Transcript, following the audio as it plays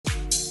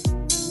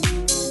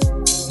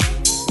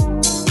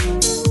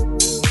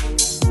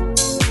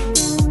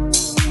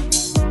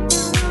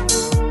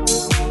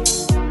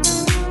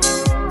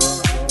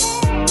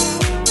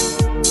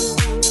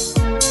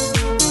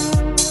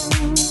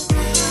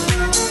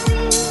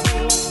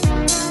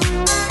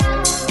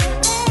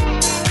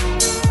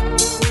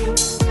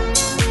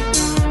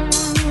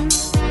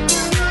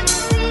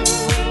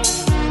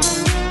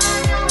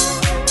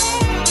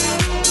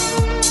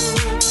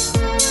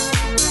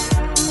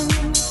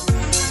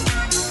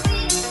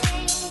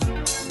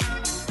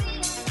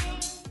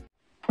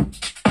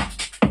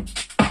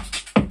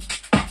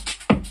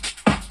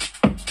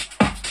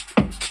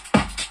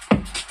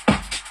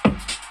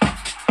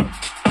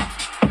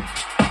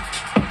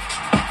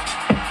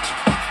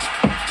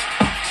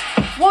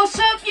What's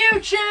up,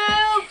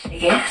 YouTube?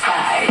 Get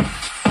side.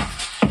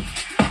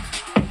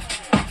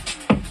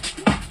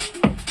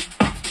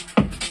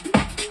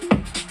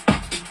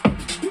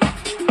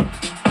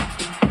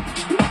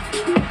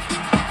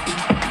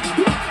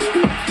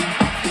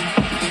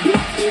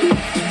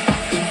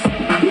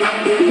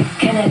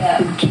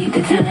 Keep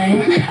the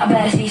time. I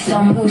better see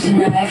some moves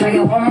tonight. If I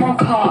get one more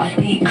call,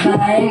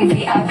 decline.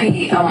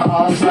 VIP, I'm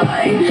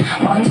offline.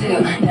 1,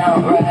 2,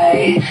 down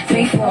right.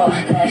 3, 4,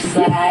 left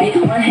side.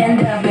 One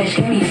hand up, bitch,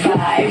 give me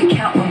 5.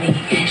 Count with me,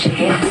 shake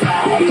it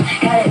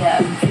aside. Got it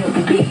up, feel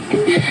the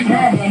beat.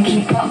 Now then,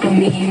 keep up with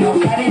me. No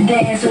private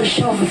dance or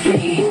show for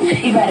free.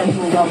 You better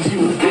move on 2,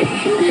 3.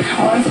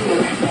 1,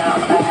 2,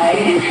 down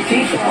right.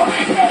 3, 4,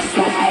 left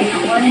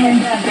side. One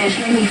hand up, bitch,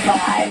 give me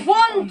 5.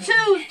 1,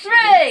 2,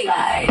 3.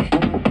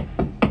 Side.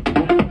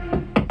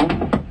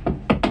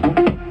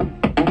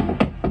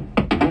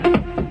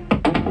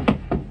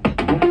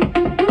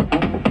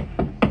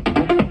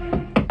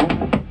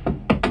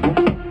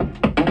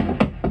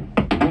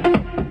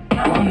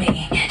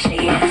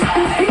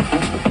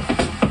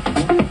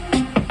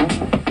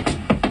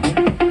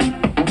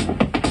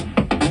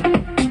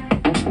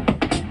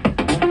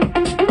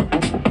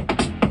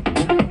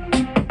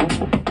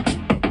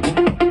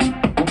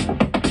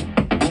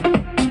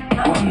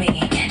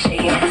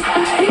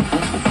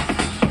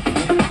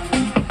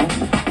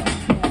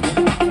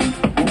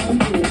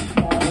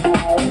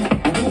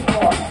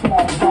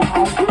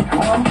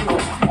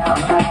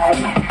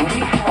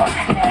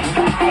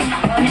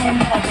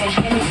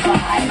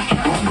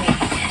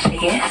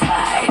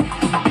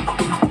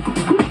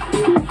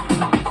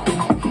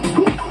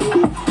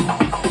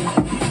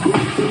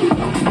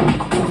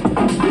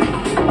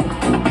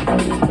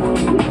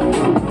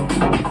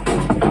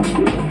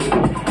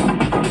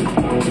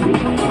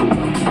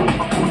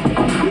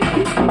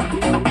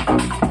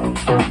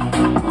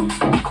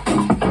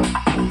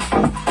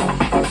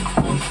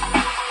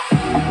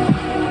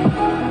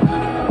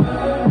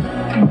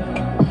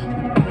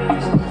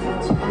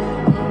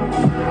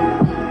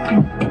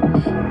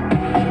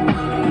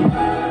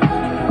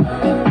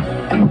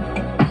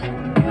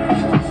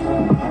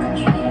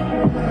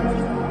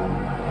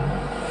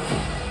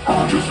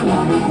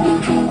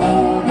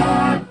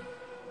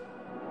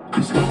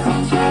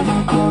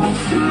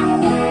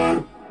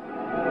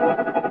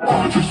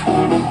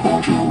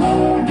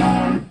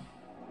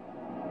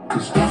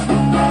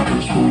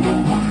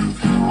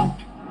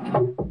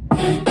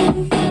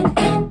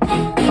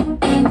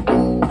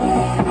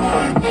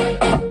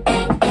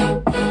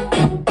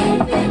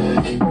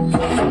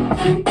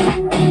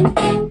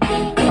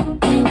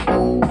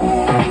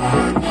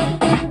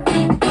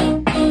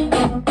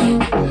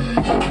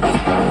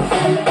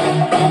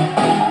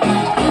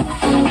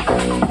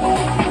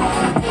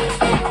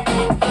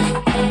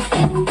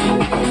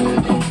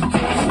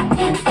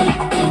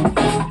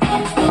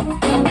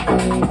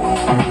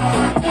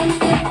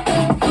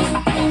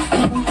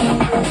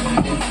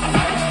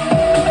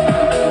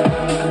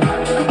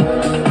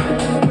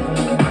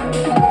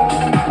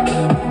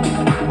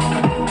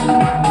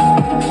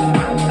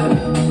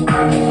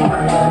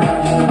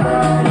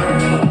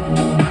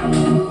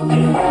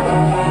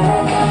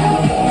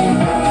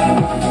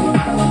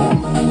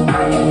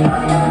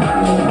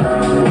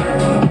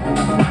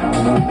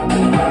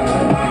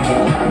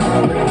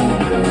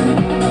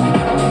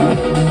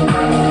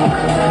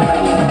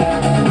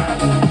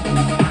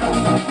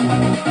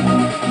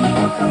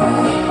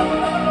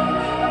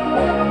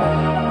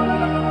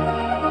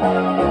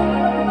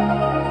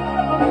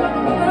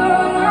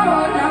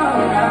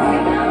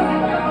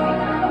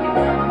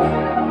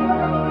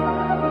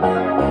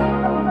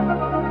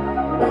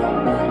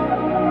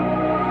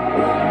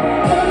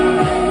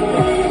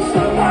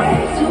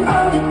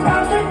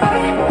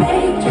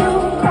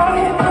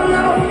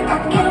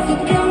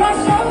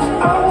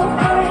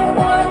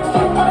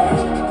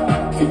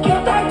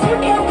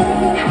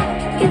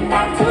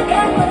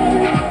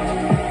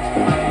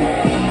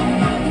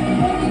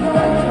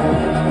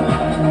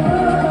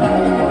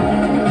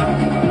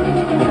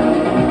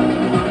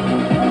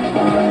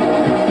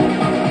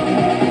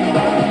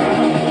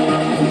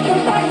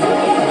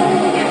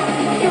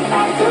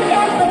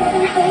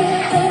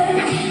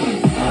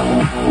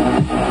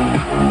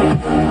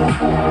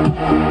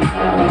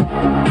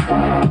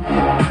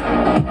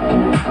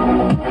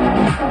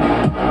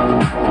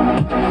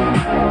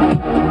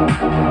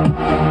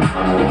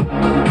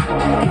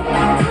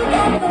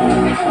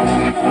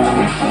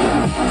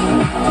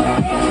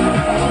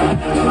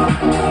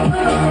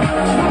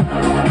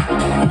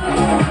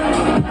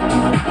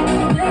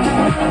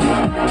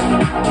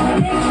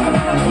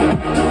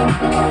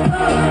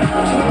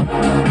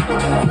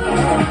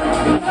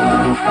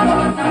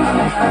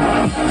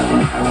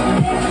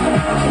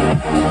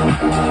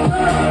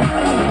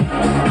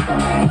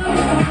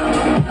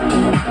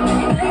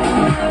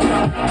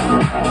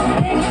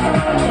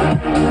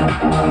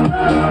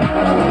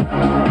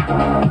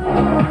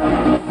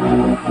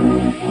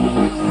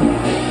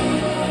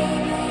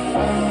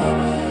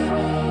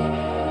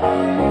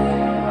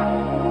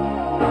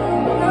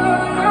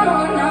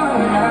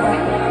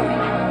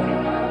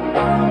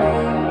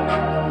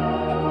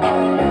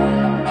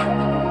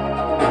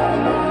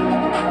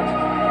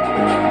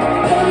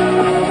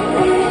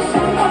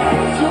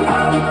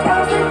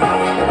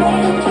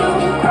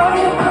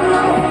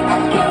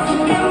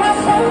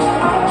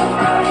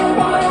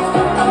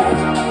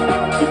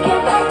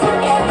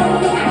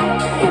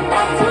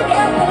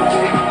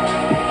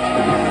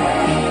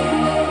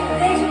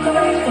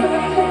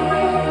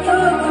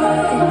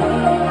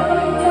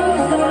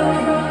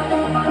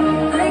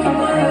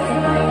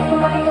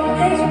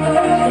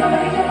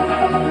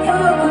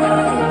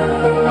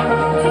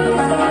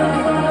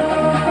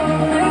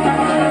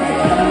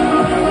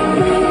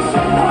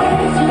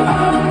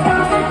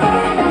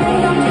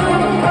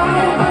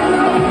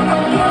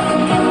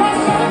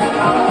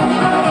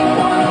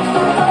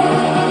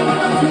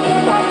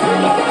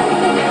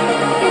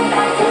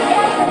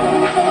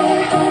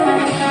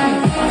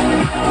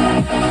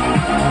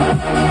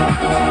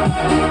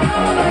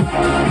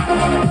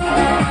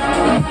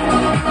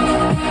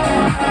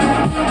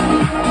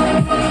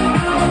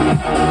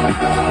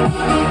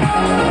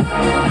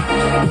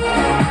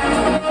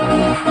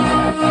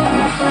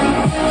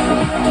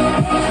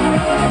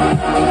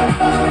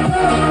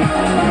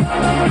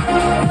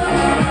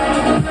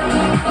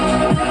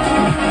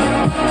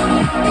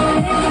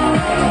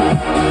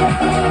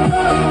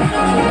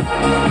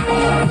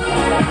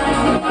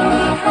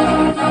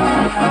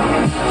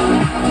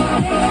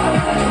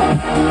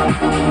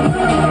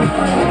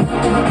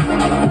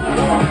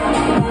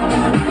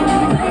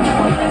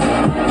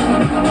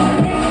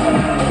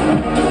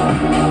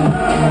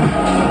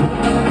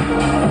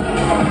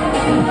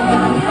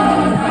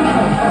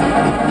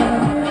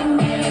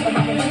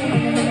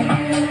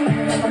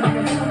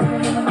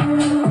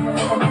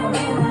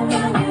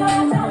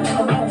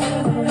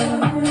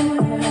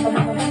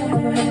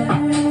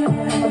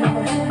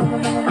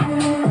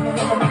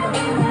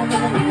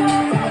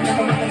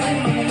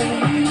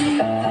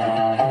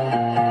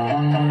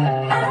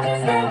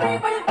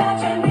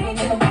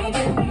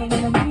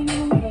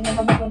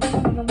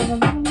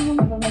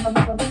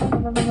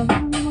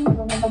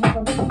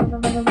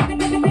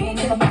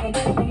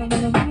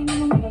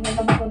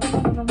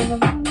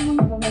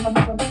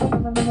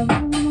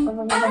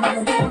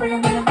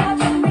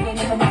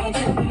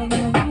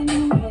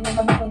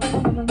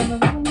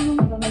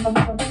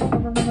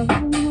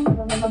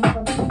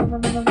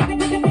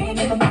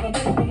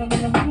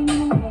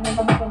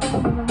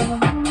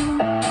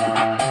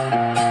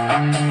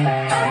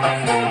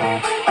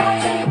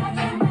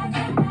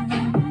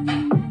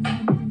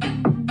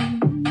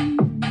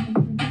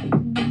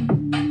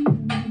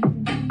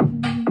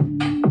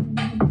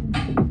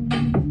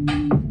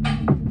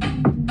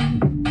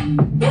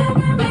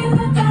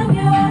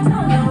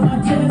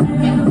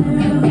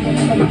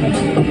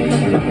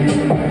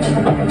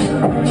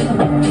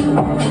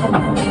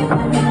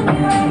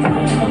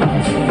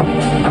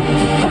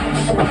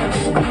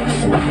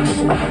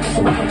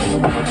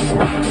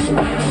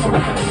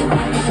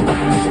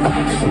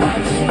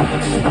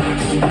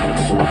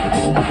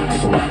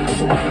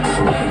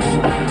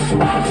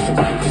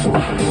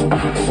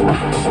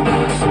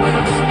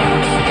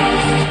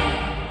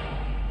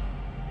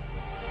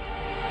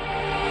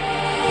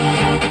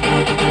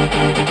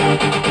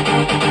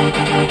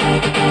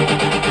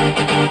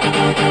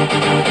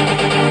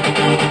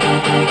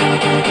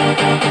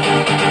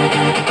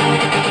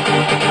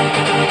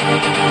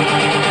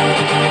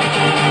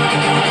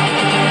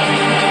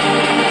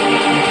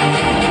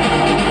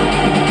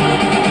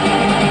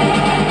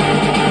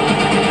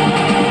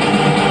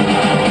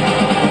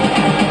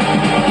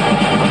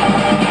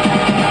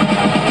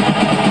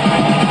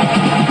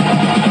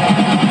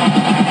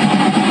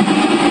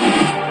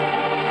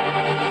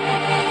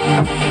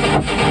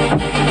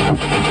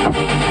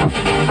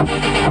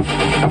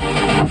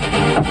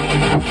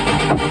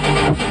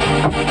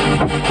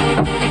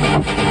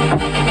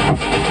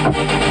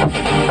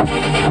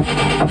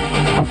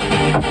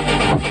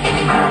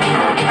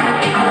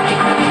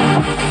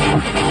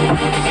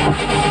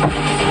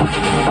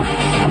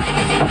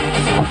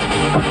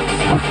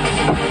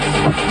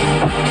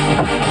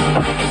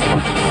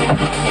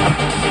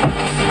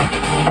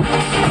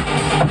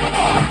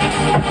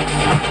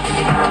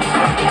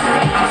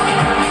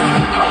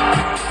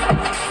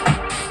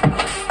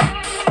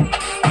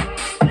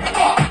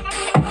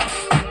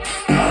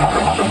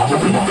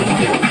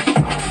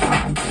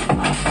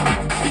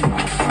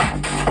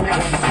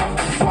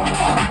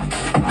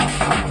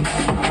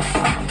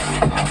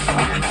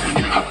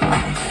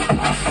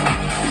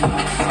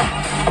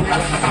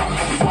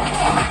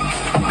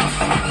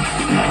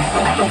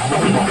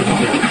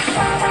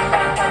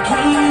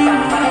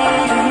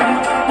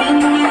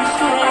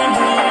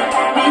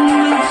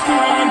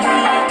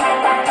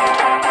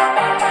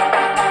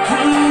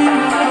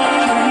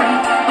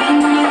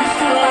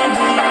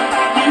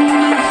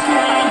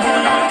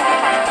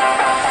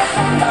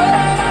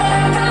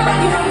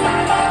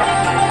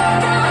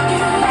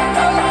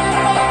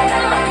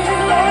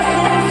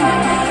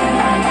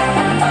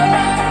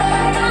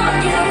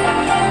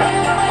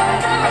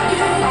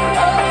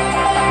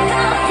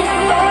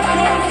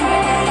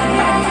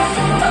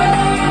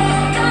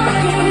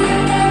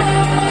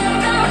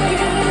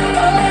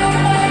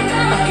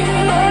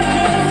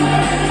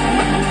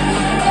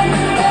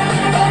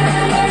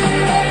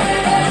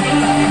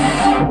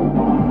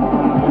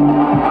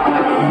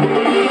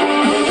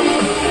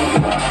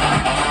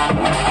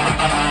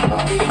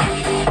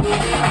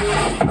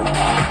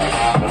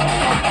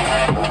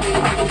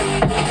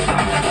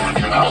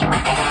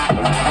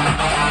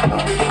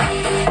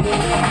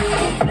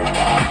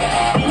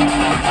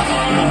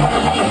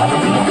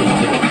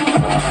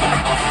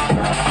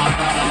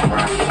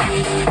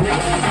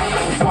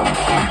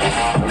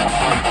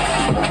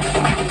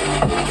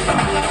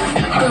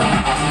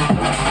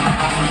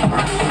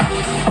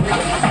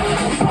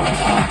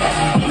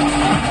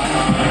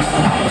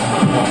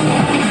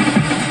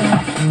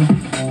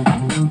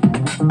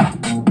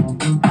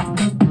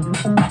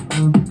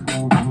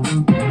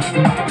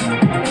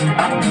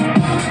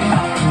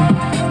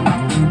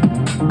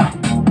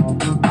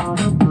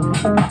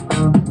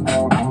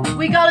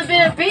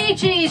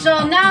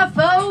 On now,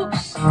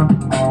 folks. The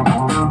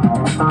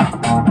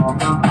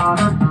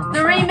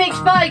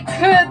remix by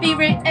Kirby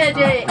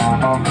Edit.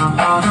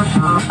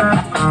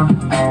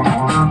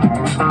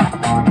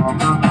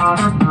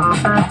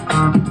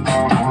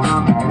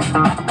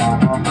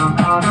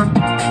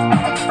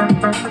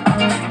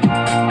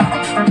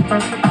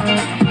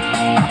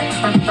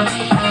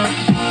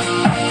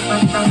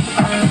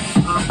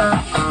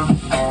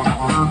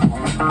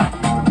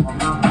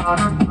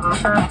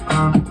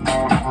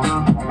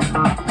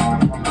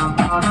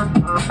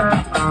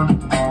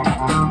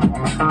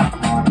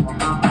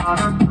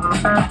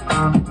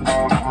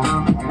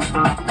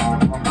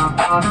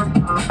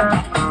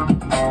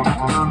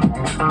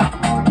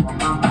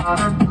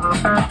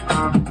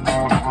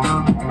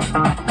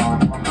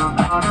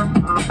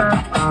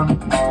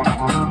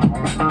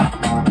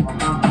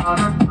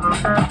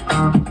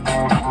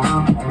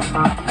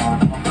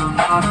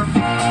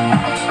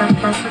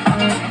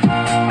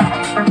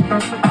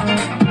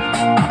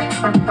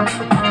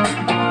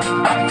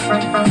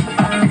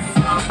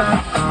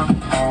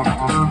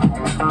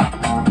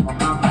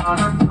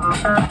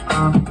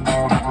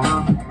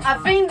 I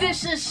think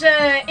this is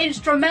an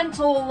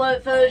instrumental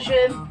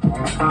version.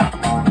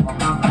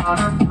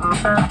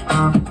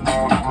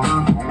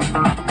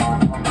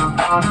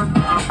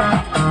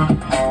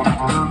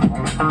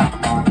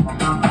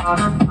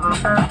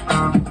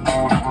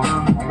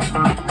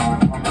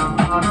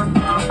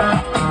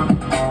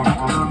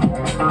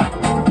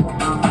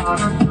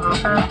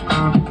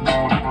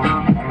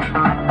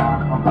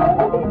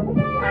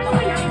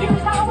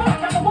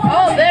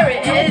 Oh, there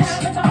it is.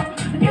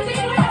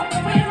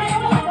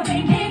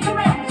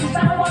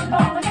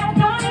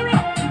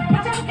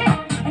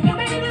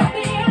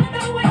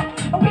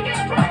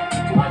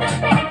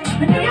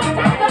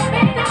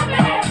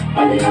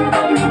 Whether you're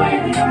running away,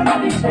 whether you're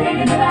running,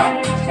 staying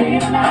alive,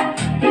 staying alive.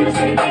 Feel the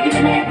same thing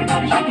in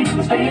everybody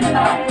shaking, staying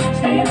alive,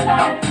 staying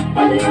alive.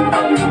 Whether you're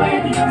running away,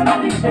 whether you're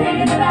running,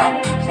 staying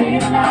alive,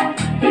 staying alive.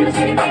 Feel the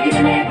same thing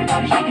in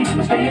everybody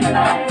shaking, staying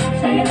alive,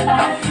 staying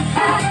alive.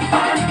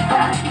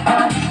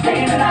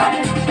 Staying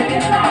alive,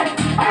 staying alive.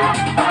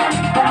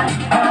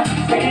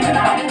 Staying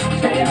alive,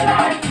 staying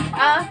alive.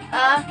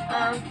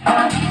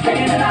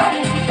 Staying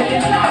alive,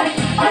 staying alive.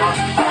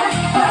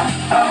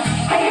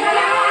 Staying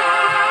alive.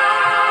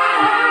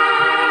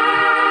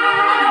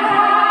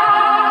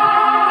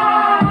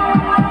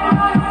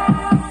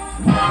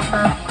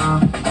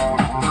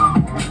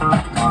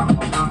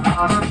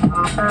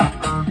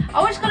 I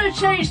was going to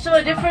change to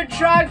a different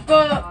track,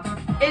 but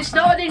it's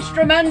not an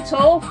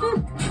instrumental.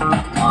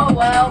 Oh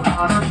well.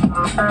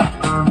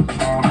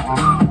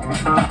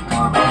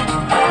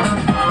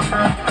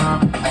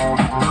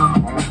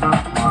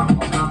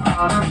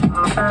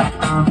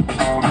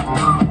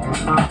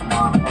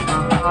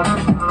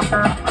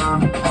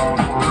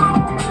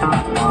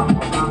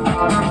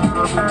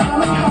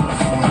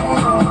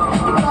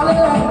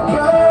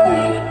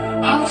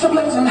 Hearts are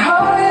blazing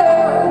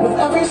higher with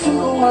every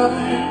single word.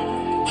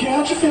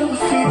 Can't you feel the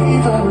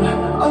fever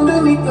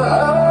underneath the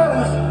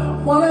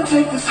earth? Wanna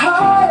take this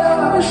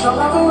higher, show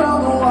love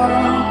around the world.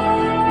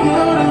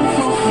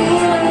 Beautiful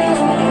feelings,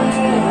 beautiful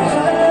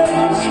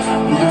feelings,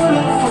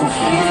 beautiful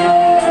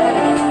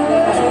feelings,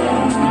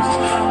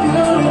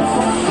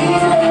 beautiful,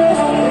 beautiful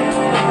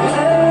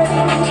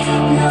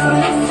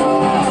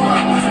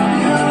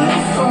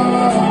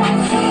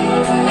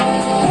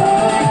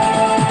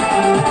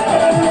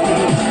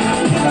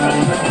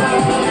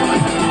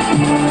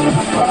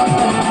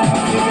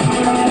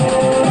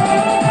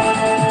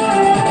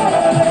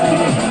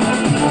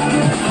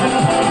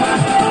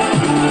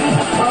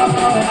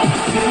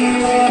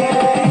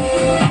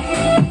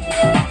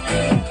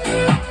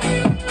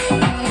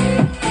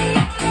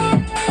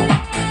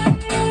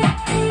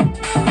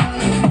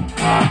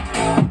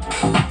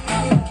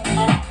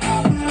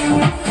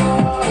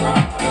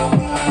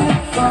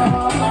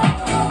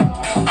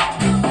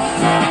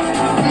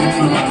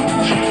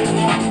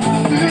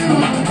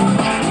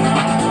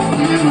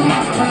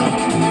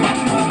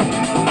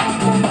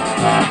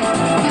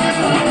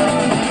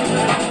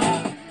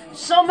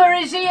Summer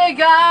is here,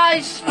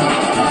 guys.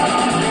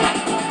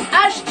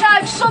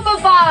 Hashtag summer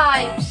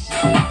vibes.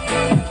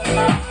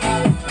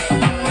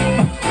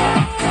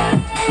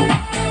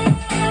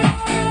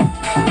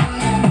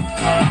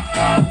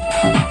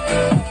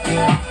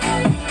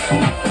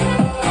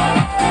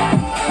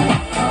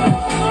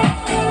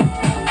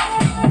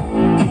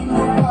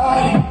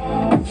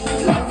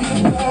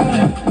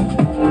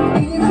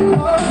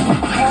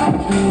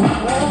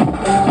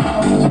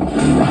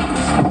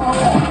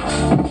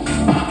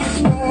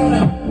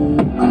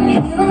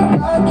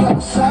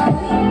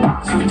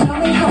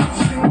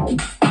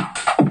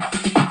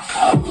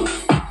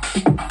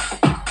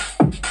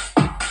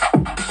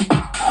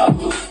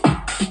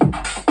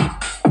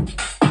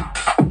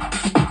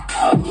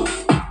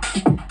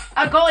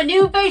 I got a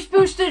new Bass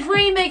Boosters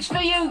remix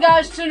for you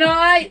guys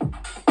tonight.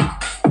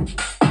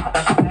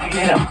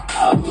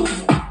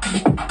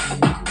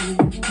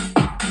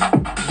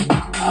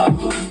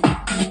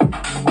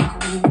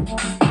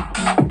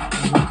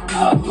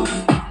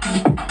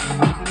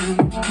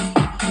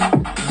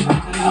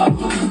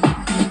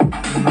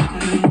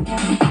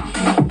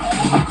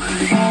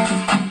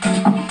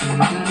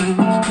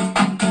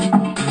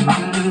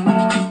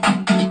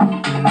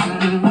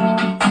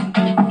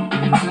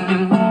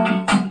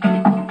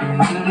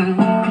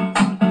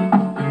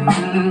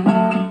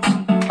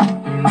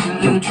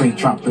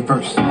 Drop the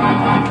verse.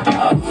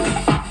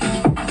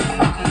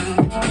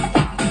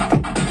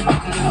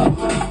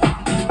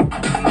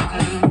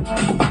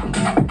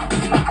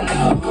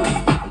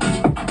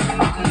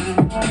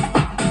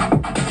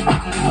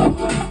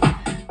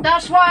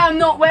 That's why I'm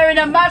not wearing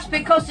a mask,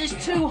 because it's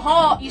too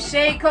hot, you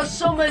see, because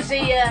summer's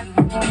here.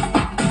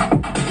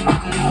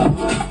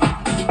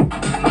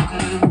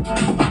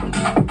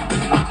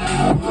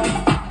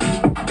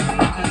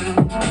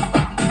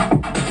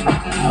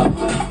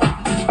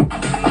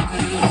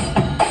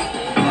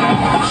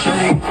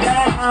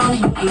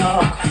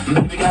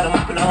 Baby got 'em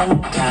up in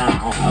old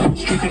town.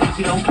 Street because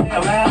you don't play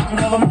around.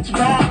 Cover much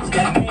ground,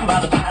 got a game by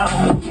the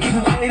pound.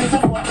 Getting paid is a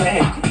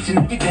forte, each and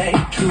every day.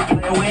 True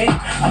play away, I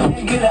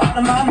can't get out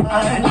of my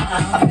mind.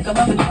 I think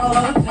about the girl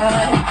all the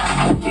time.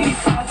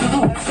 East side to the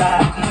west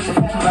side, push a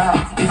fat ride,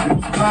 it's no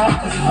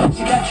surprise.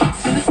 She got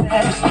tricks in the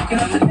stash, looking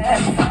up the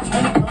dash.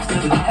 When it comes to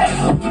the cash,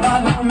 by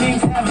no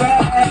means have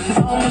rags. As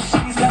long as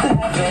she's got to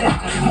have it.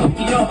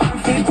 When you're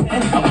unfitting,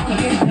 I wanna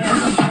get in.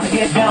 I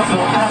get down so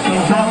I go,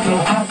 I go,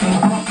 I go.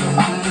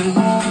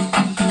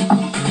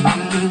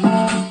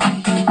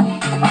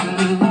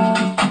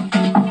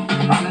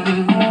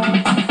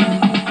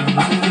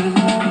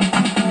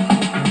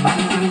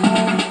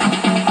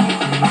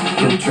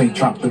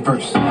 Drop the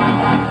verse. I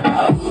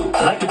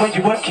like the way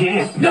you work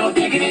it, no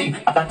diggity.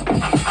 I like the way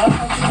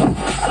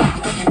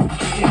you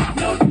work it,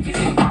 no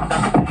diggity. I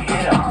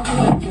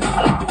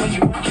like the way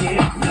you work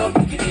it, no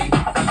diggity.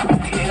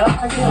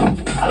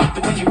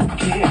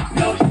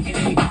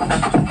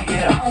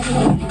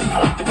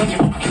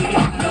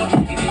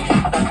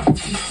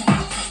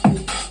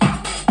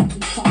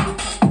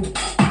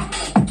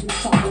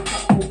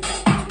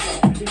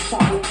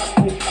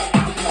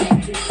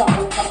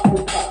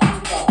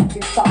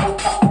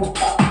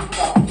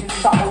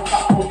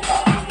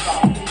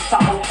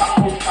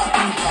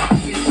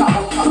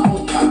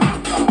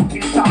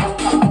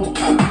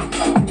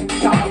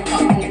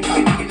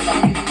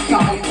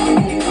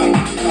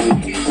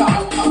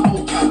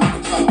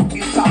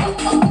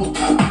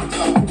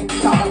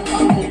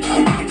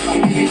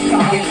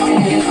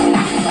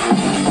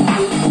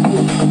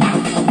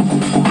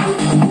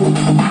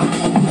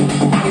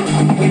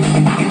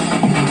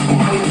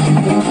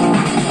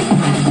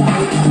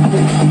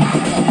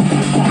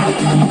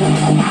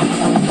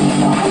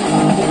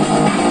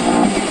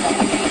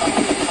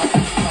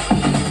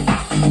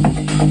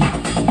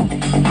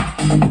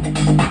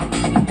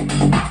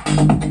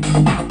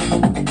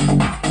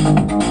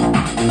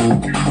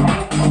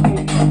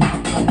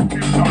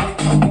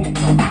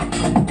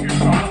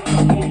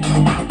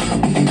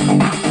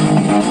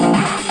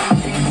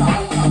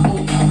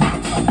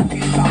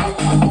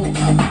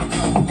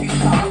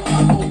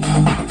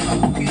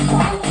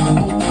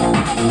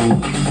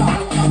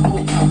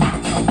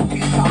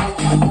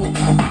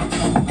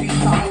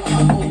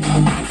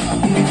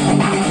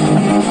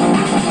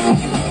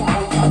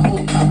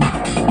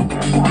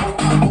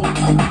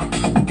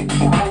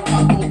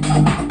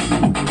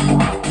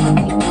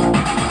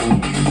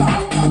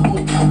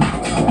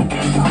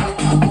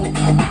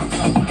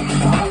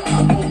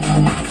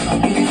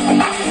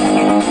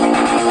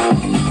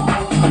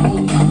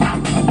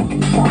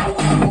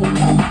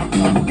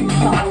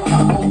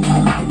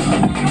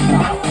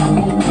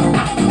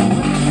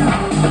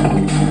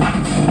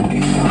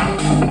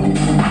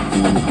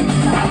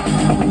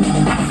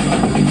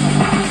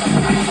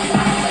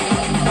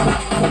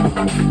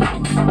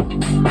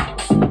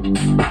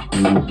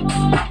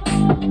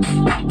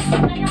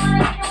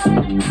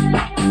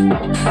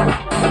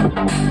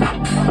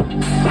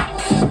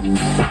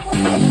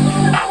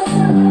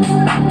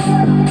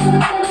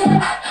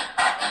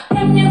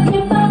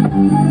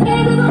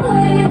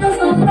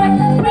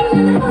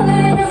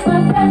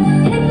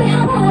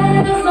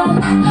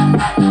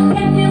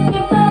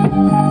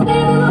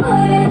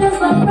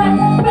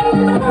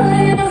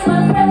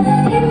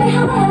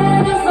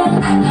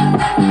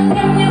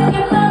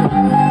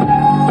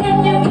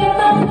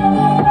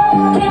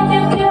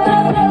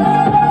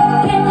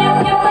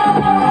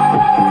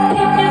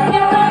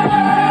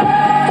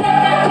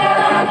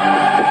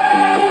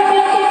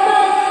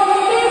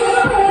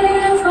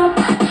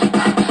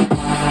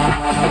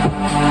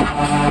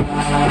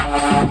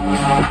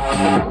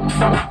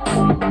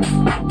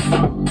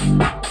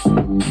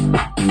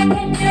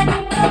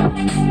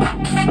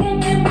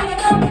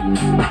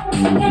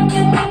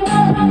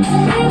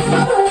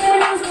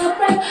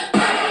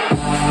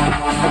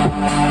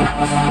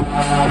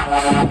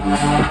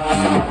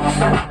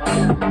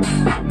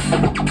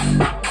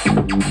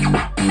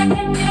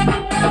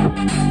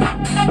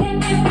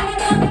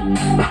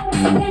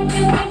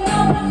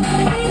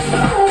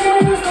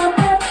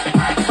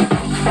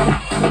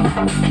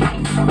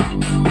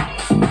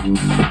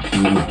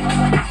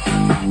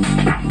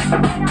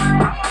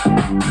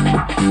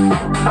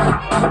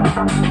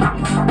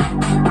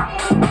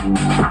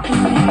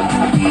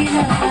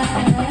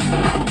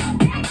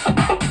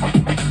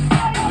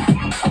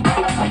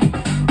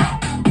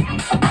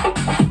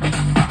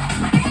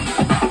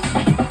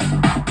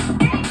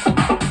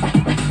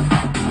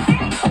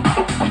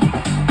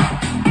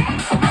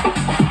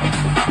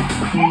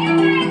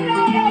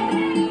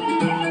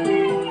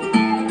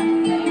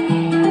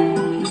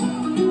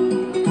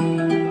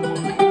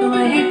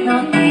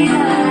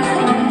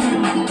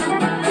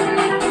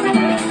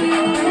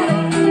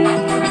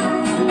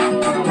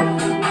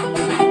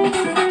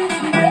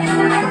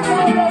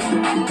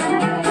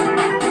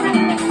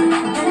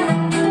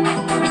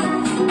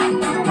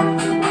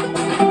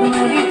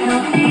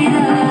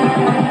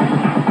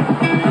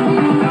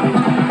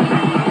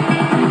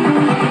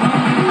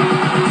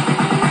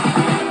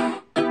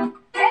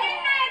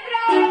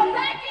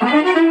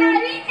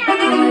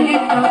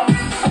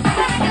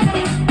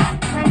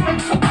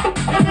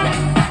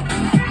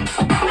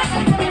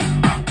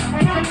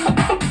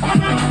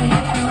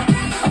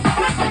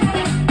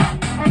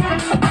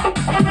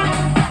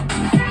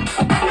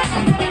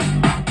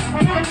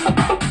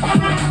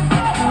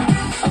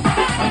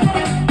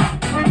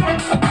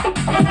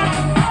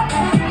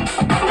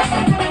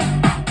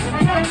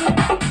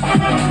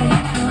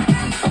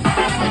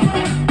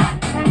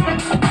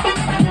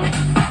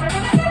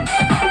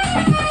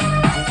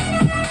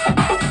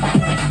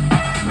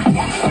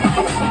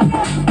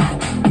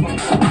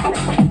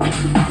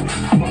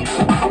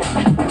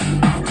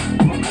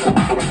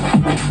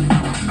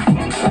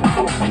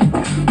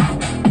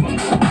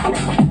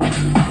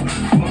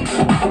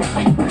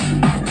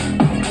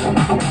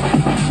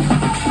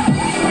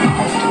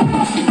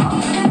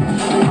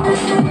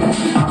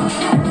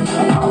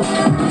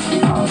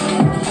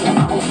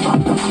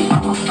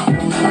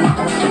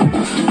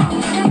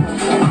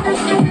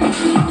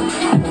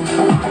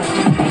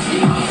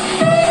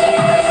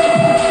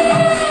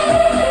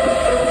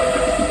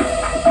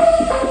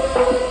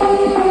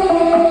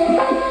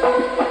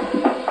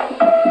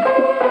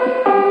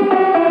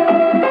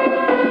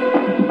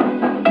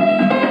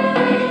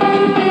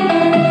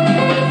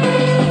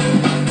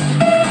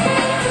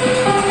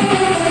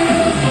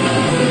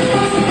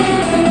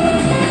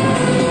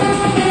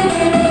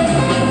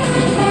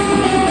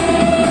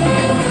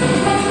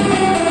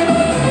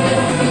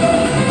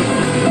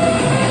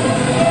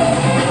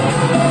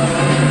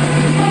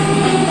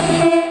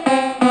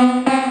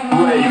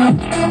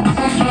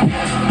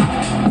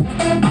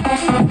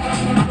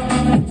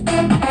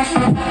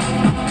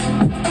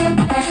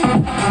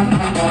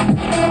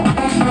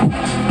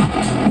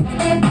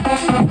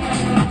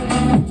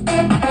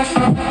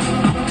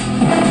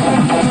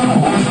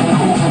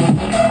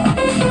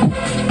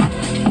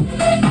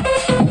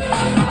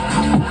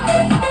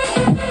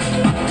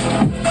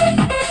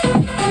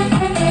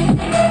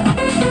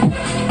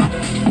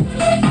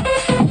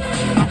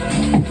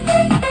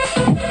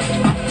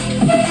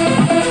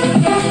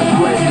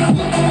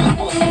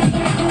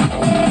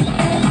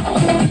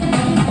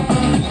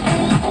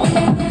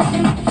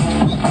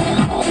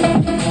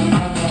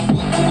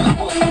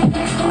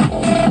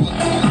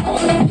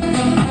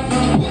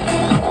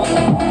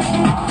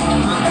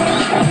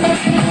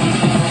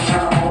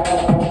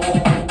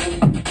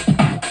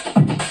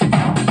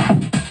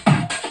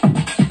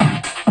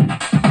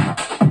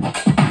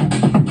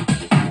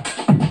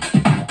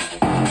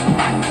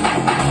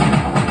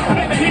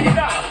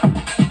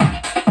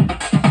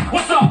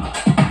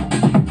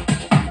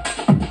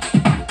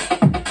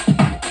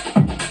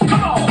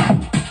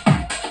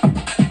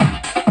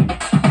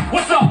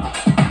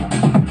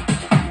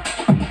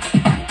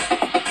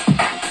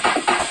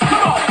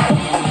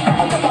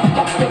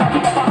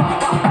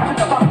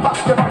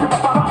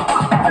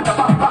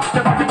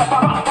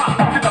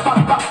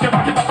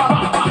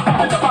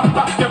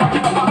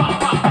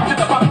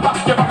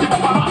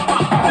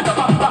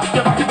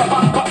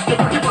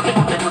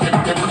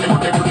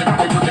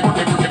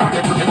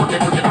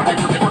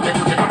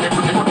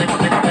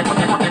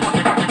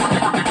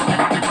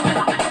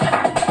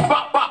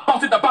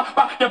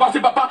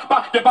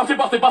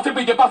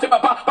 me, you boss it,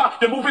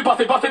 you move it, boss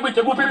it with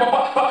your movie,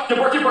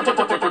 you work it, what's up?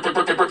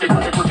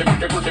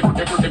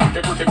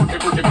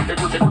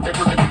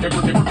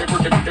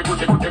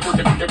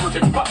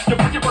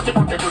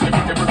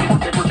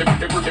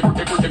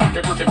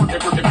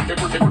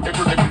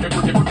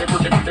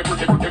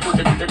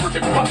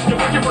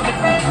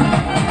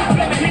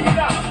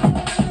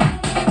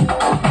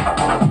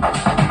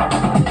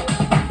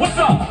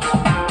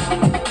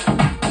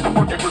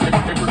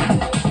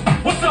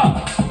 What's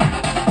up?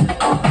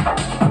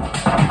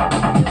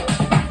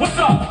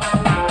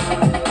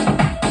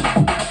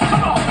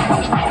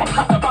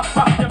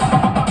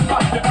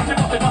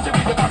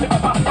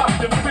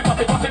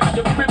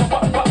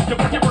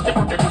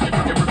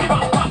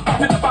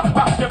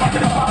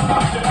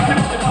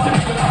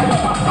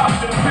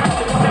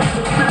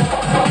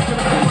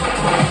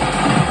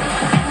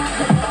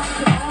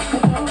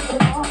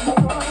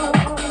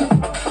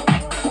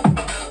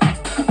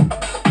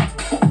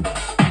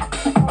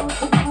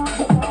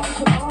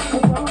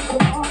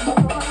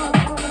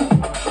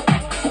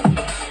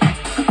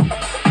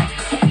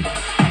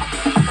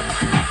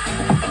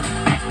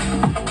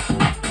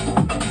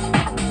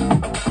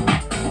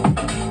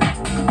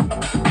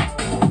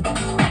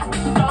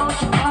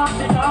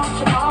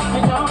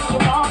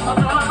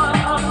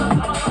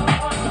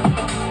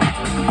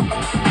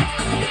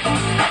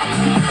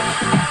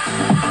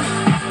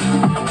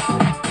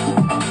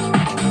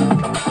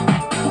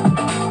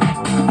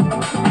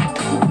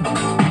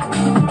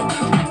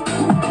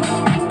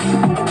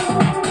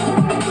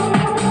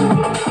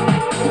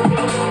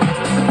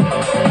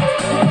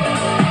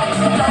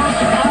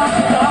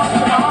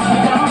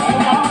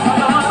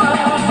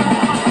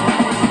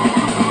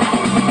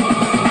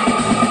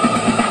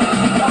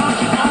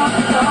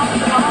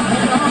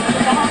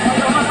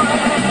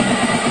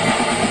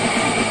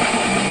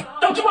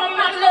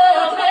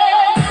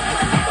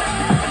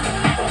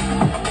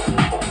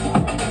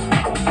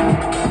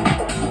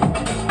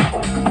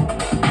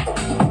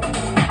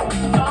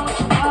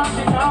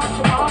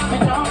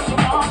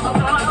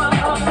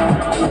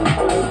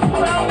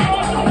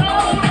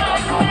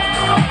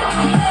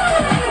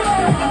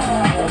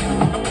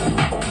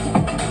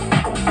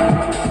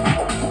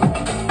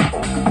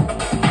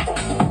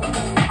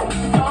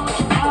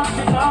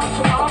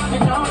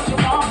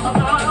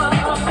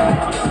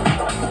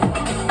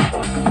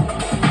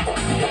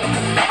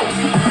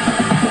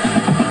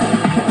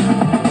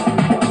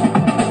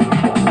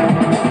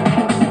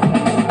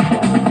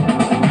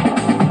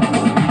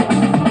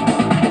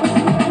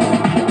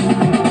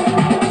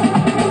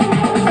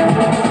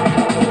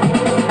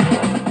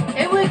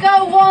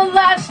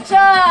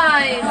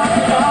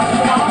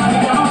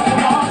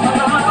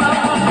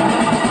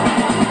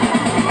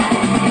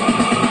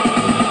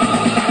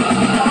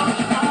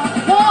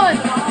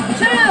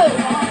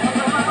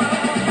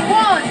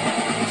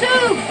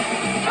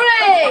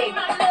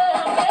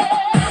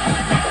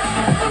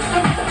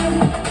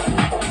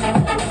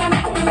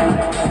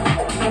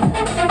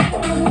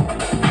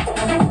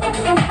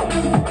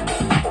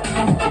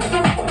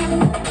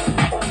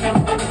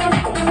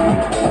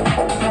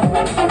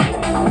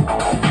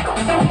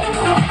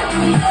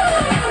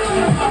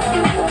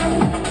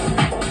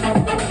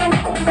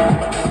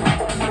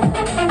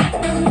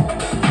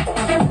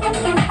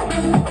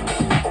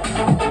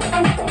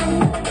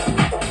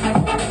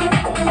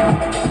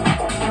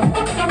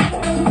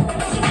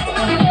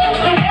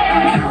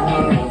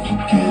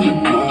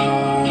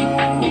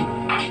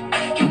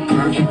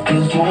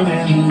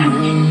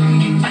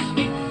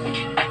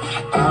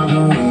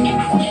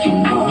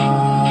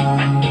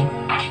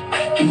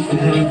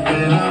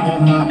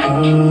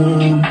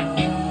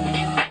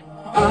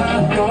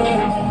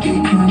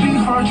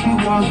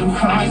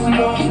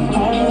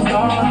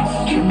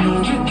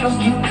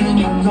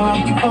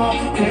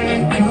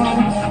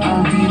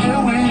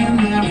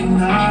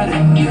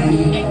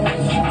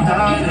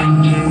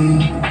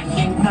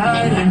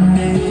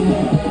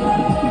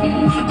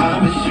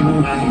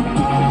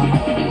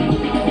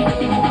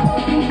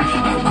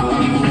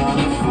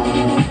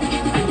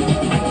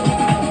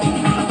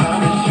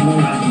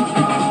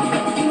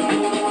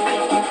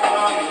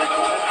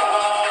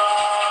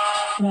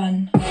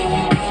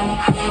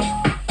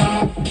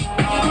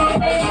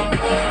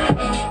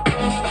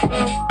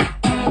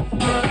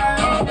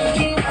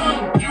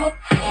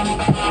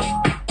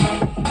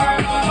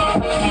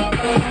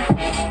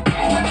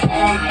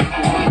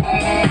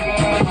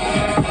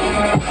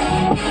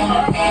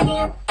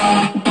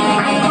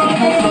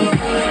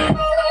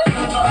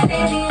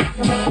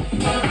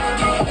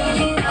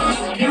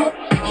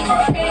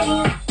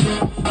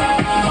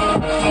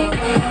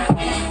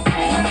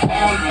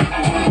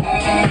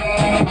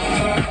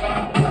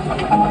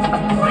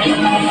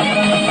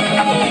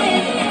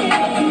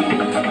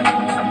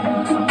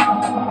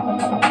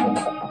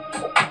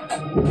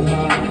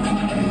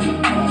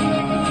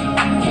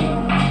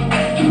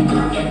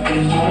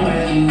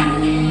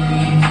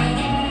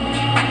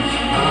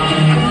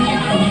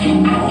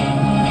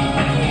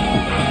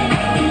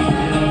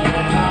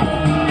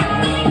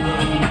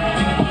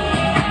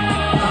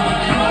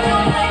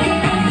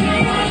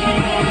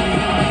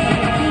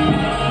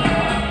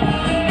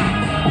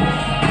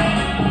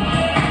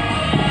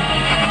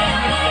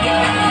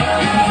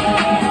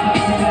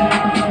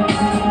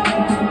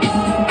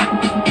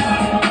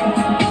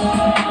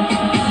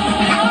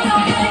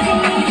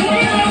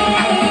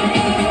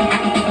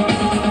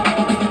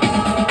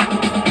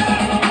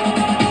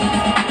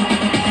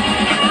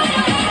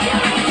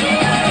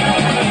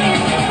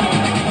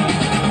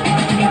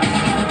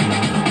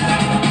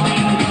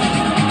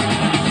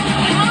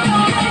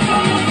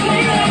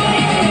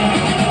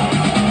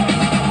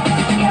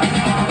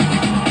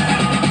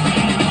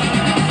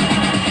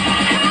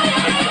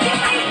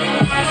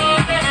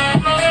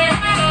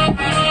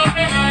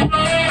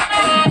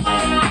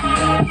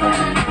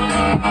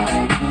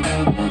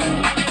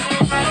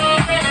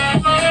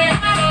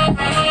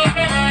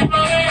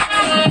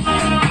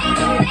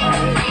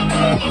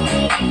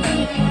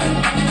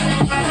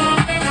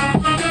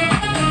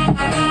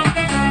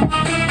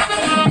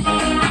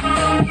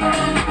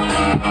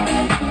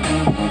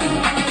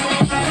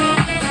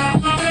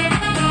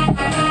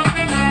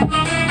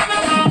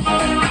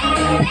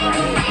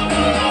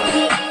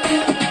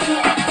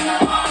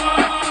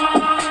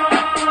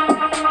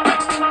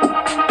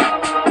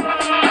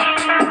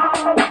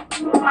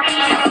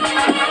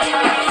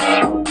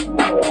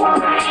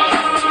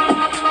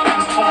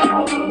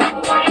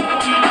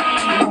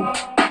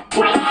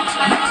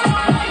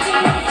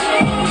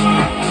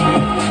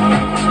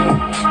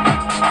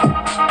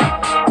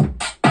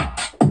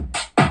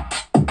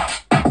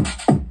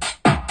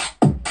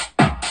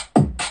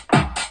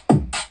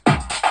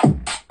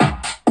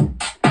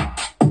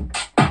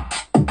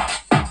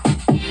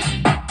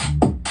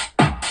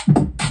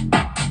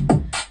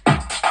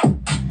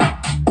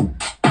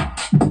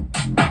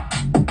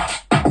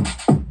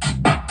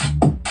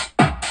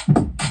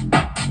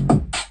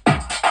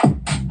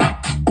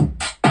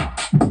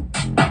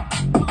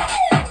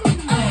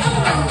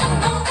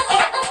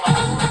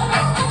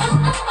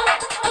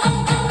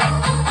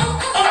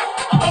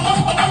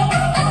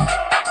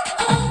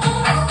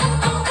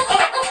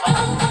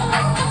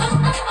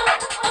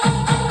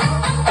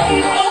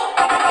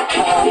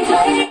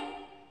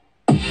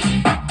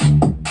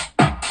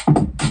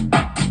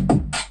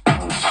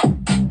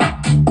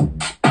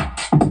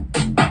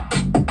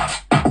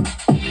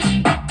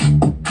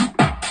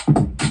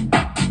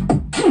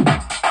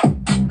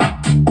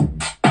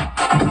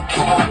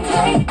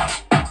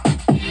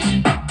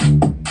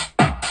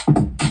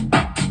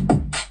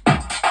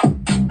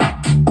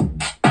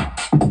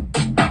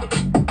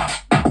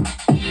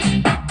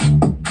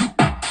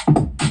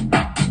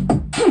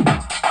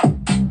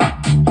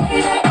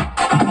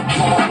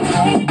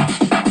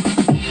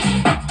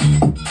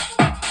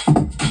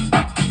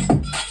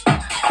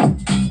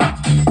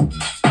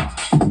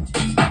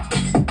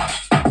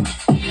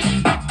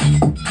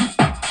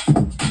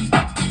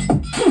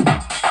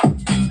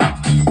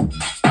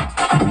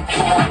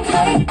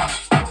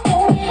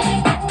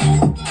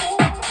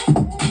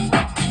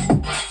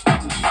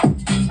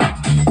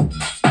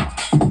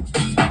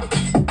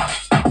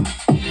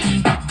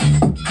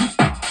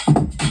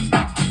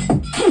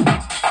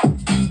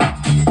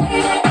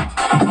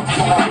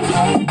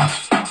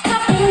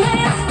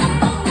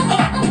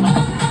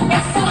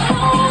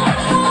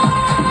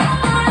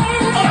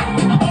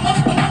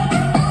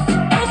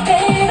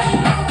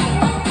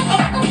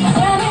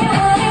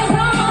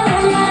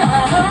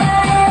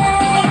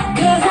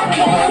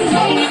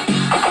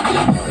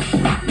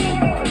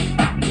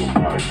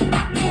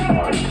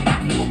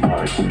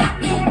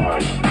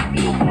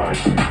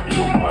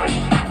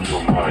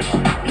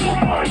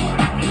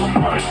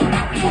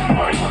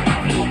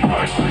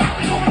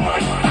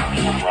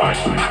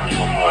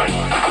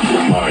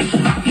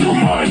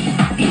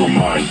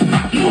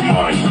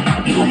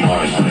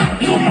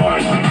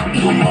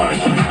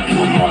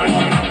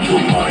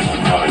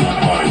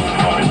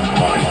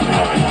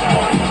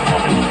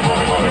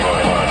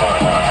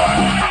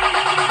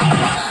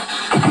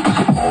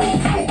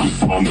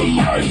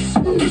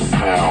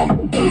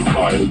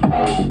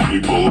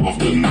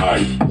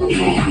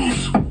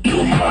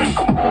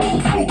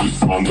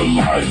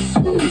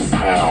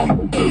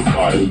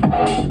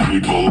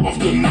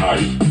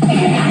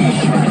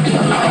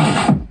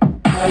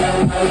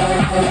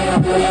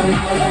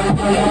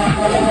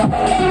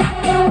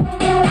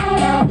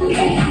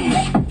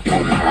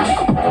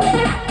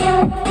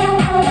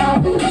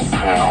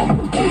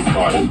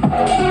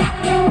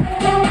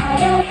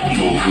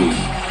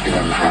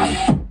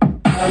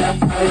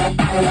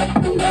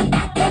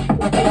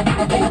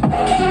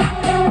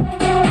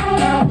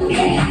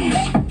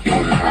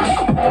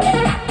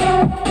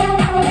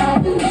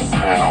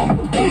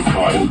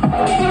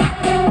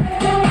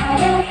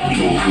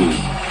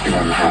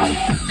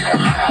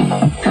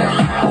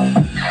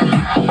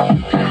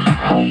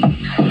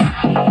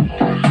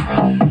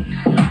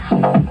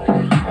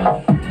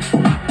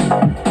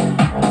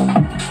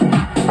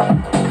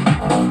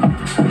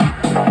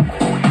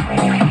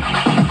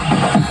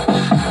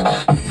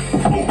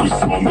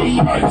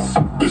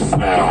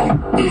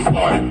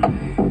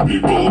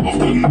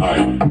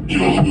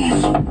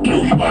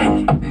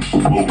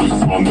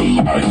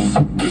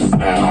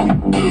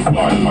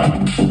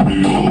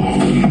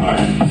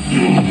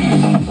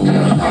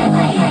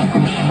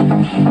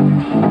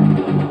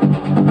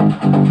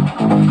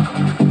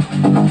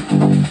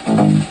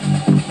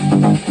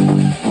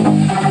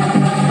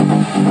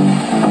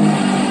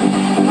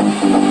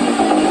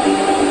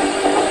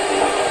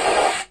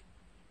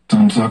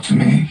 Talk to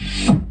me.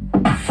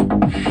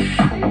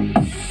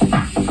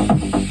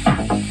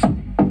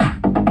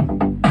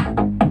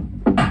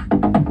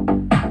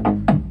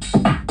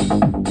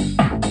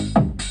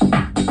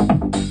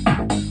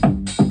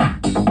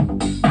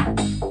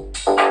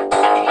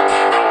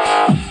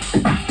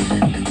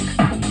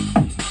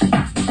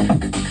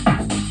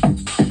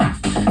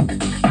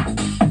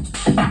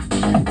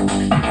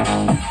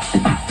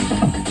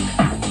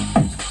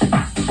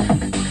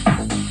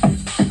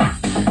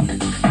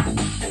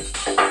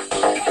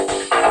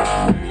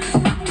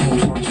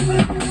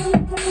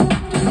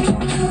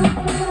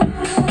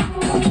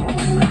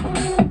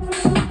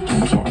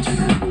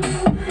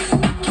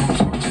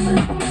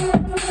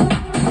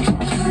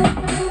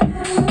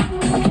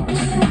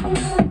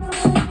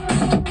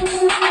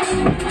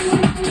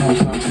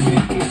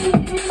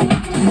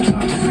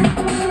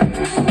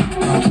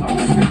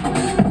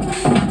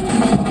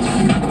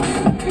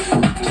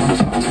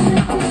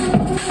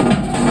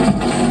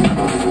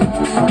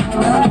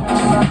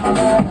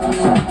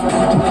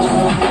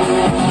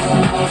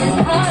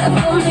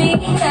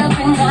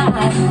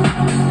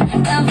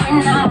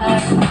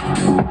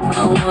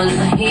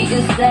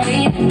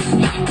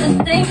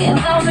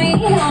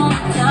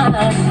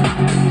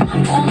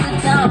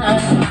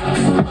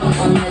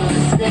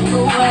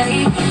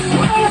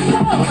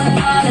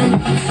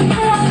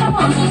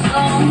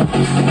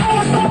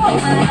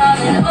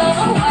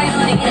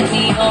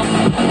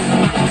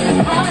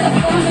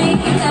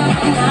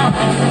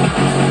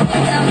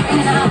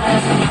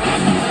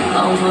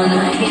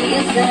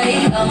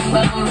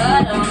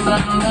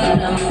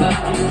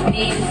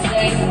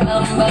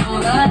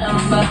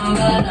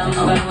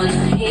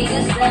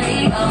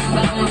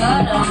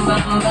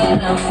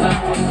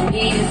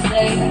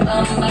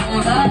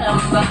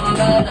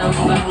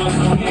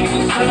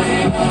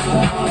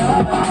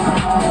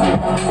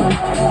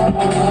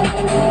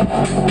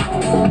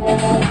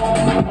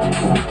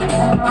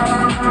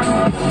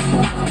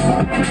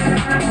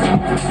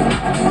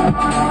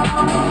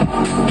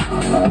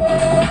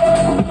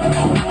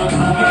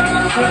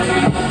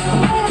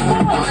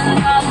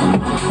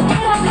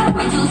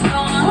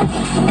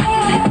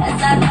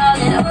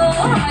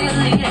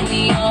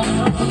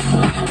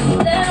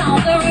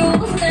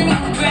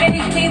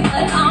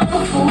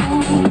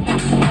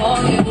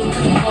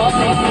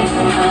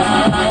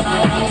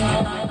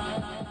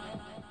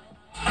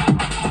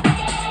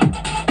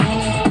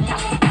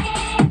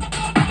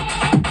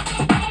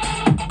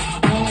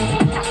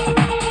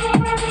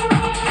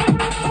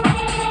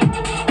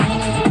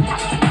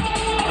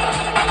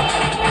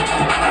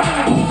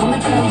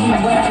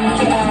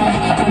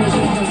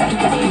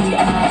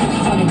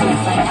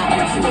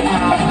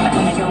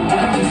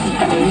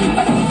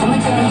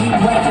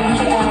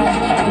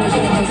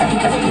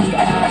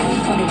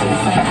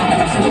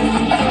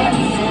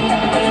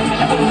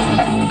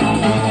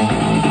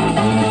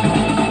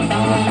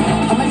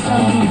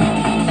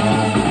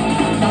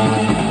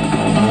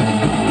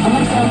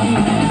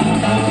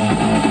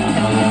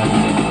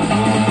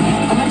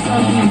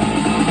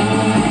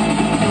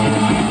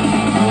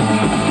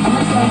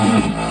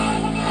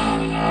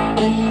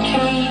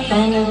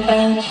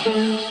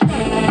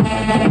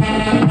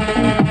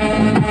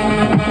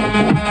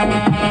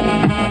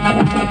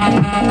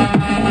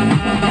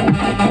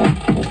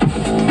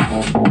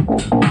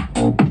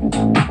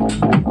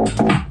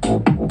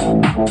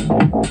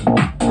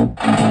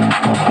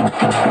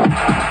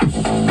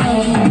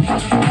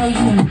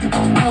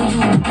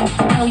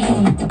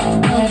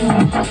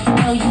 I'ma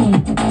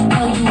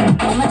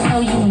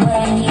tell you what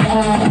I need.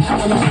 I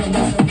wanna hear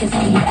the focus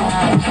beat.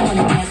 I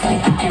wanna dance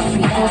like I am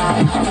free. I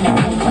wanna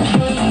go for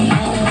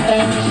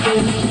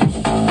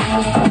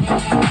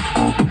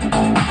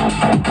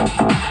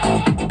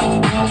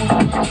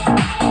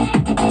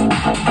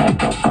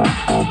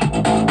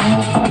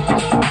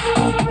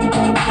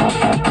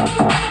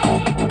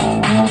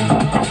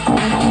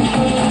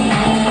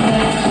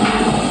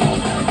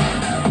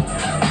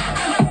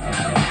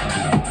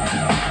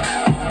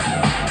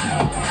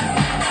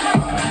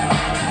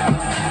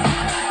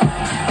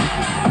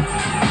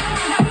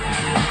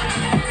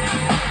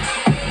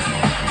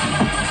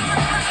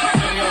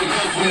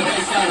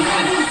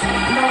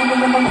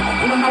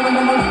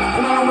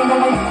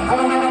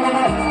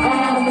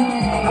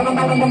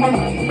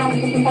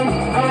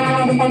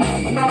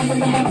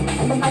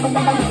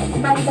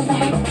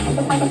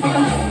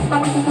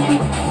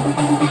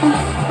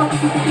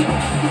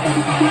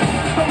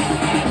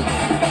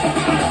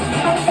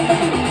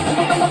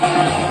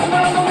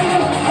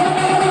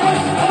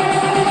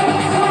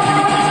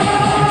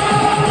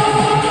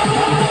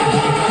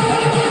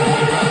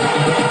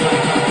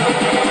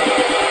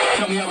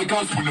Tell me how it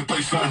goes when the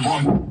bassline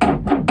run.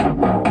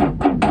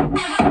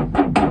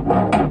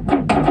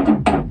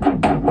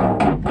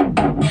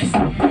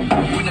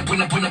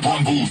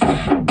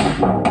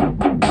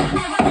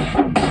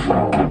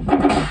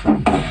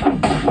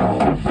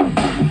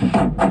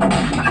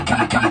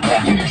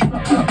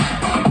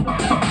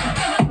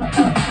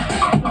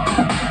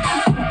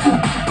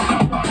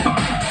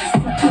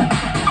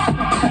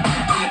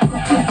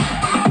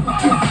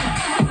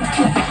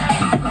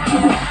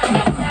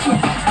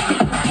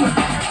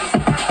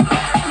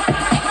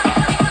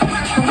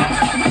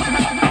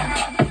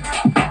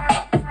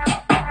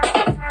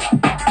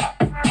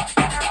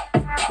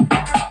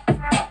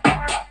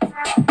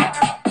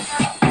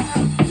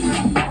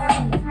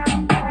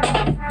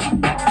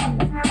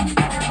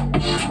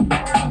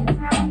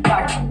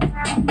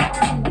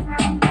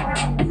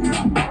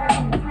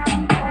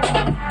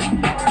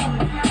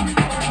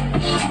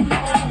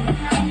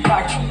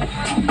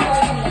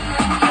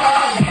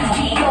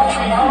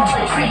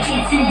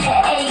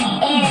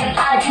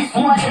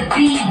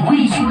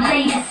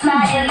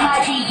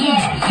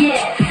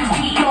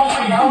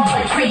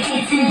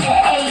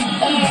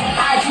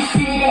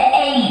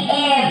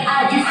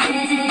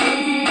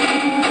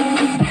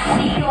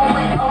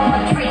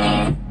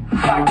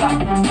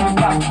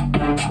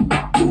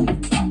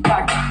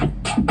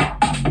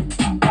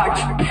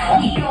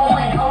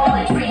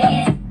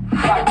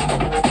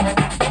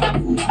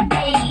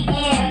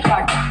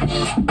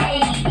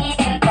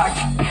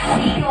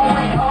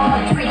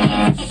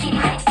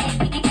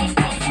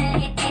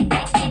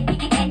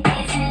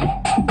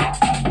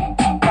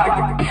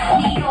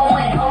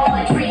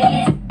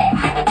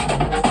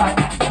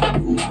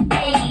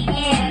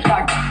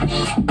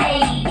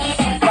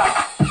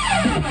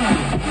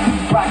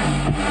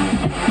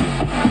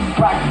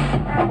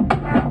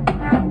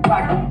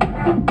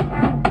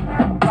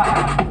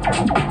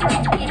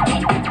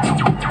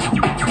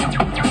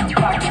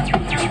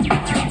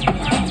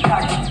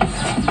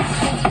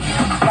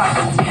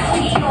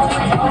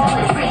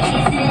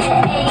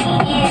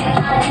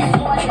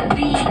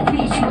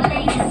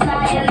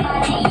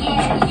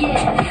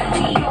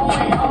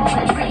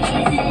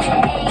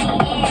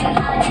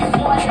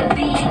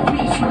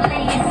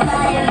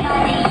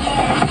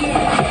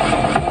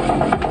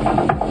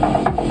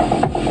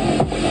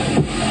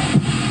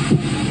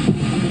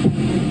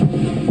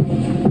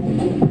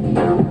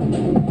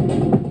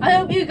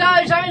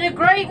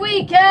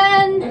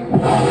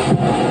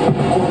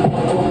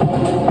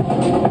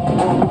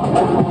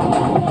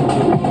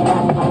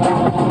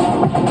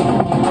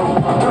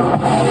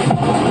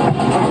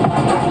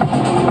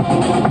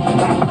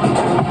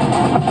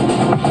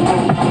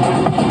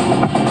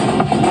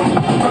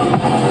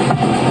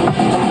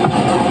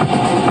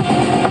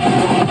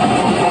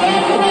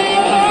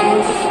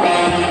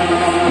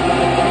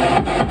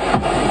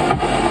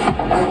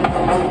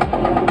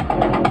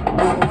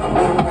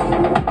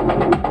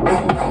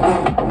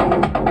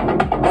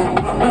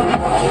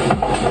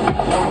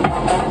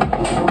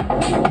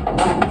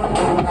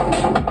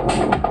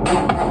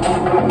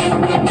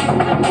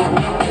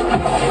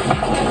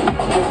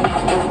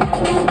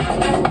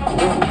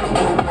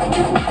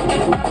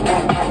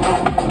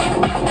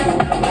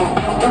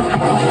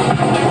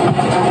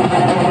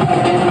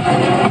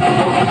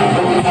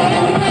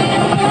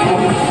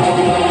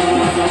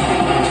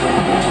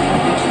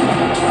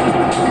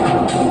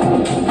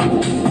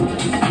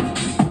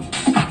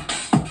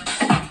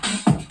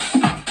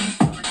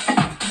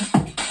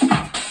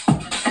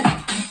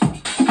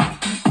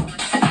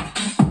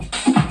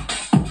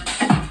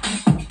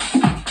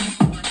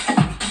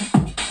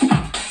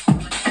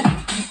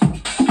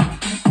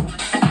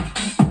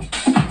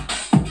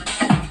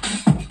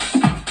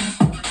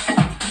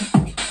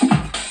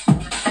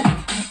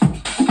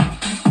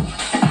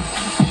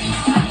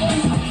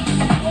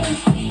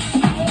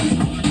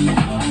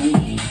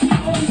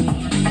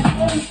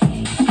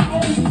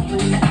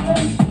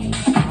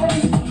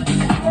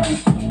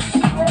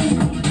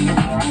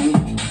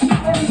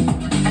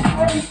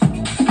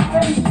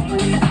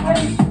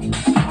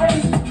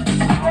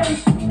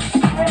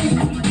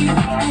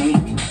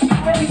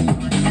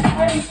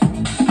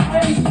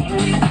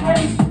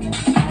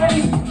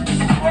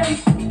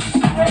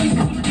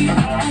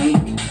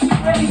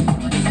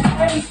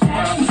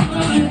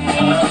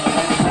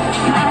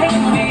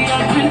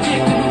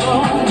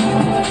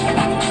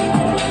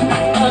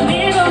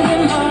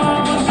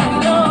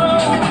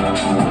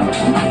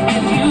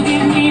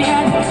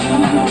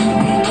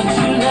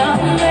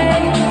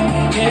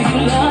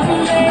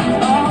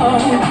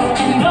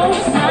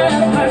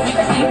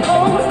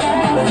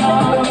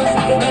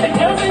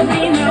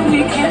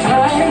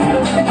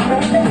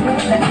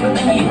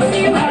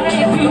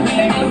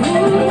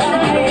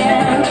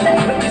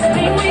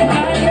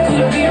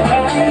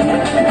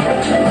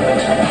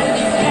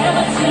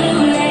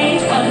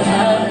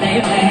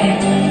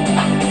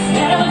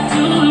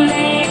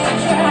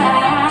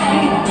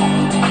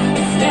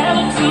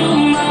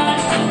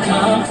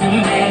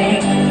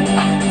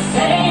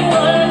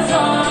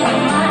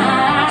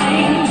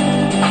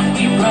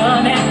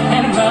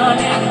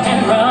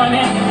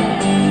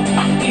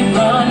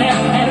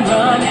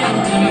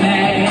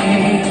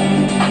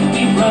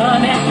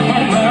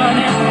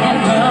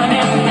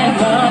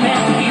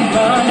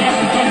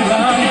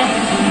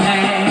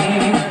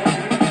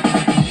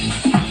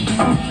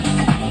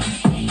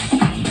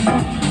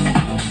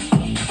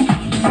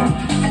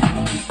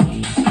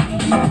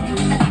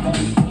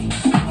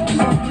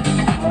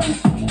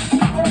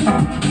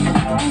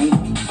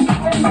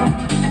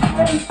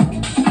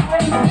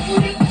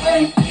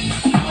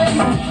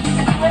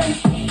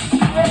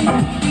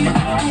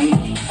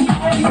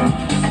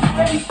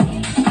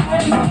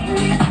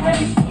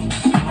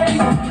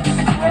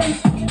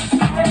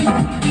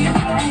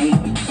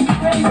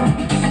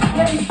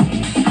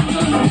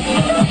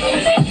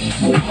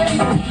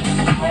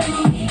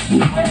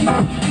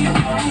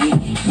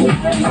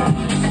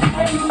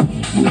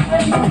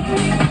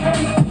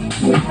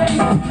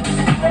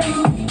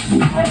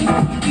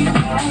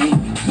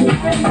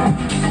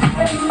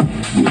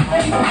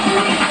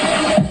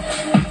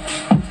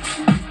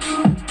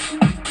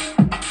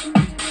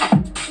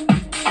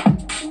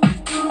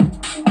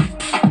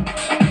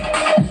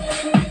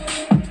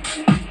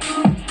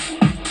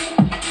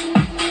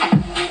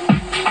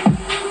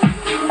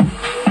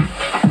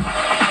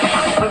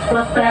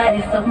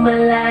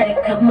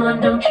 Come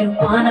on, don't you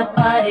wanna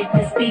party?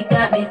 This beat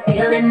got me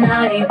feeling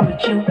naughty.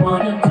 What you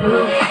wanna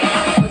do?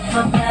 With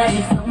my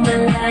body so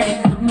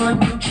melodic. Come on,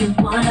 don't you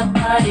wanna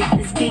party?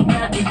 This beat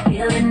got me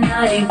feeling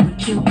naughty.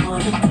 What you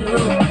wanna do?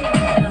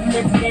 Come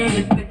let's get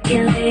it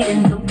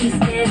percolating. Don't be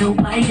scared of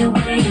why you're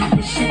waiting.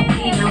 There should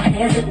be no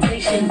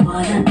hesitation.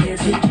 Wanna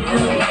dance with you?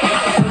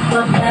 With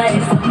my body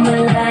so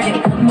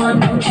melodic. Come on,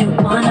 don't you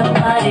wanna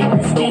party?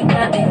 This beat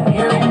got me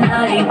feeling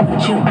naughty.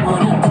 What you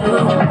wanna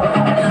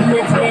do? Come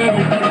let's get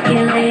it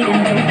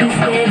percolating. Don't be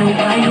scared of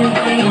why you're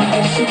waiting.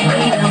 There should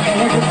be no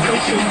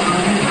hesitation.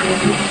 Wanna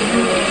dance with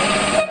you?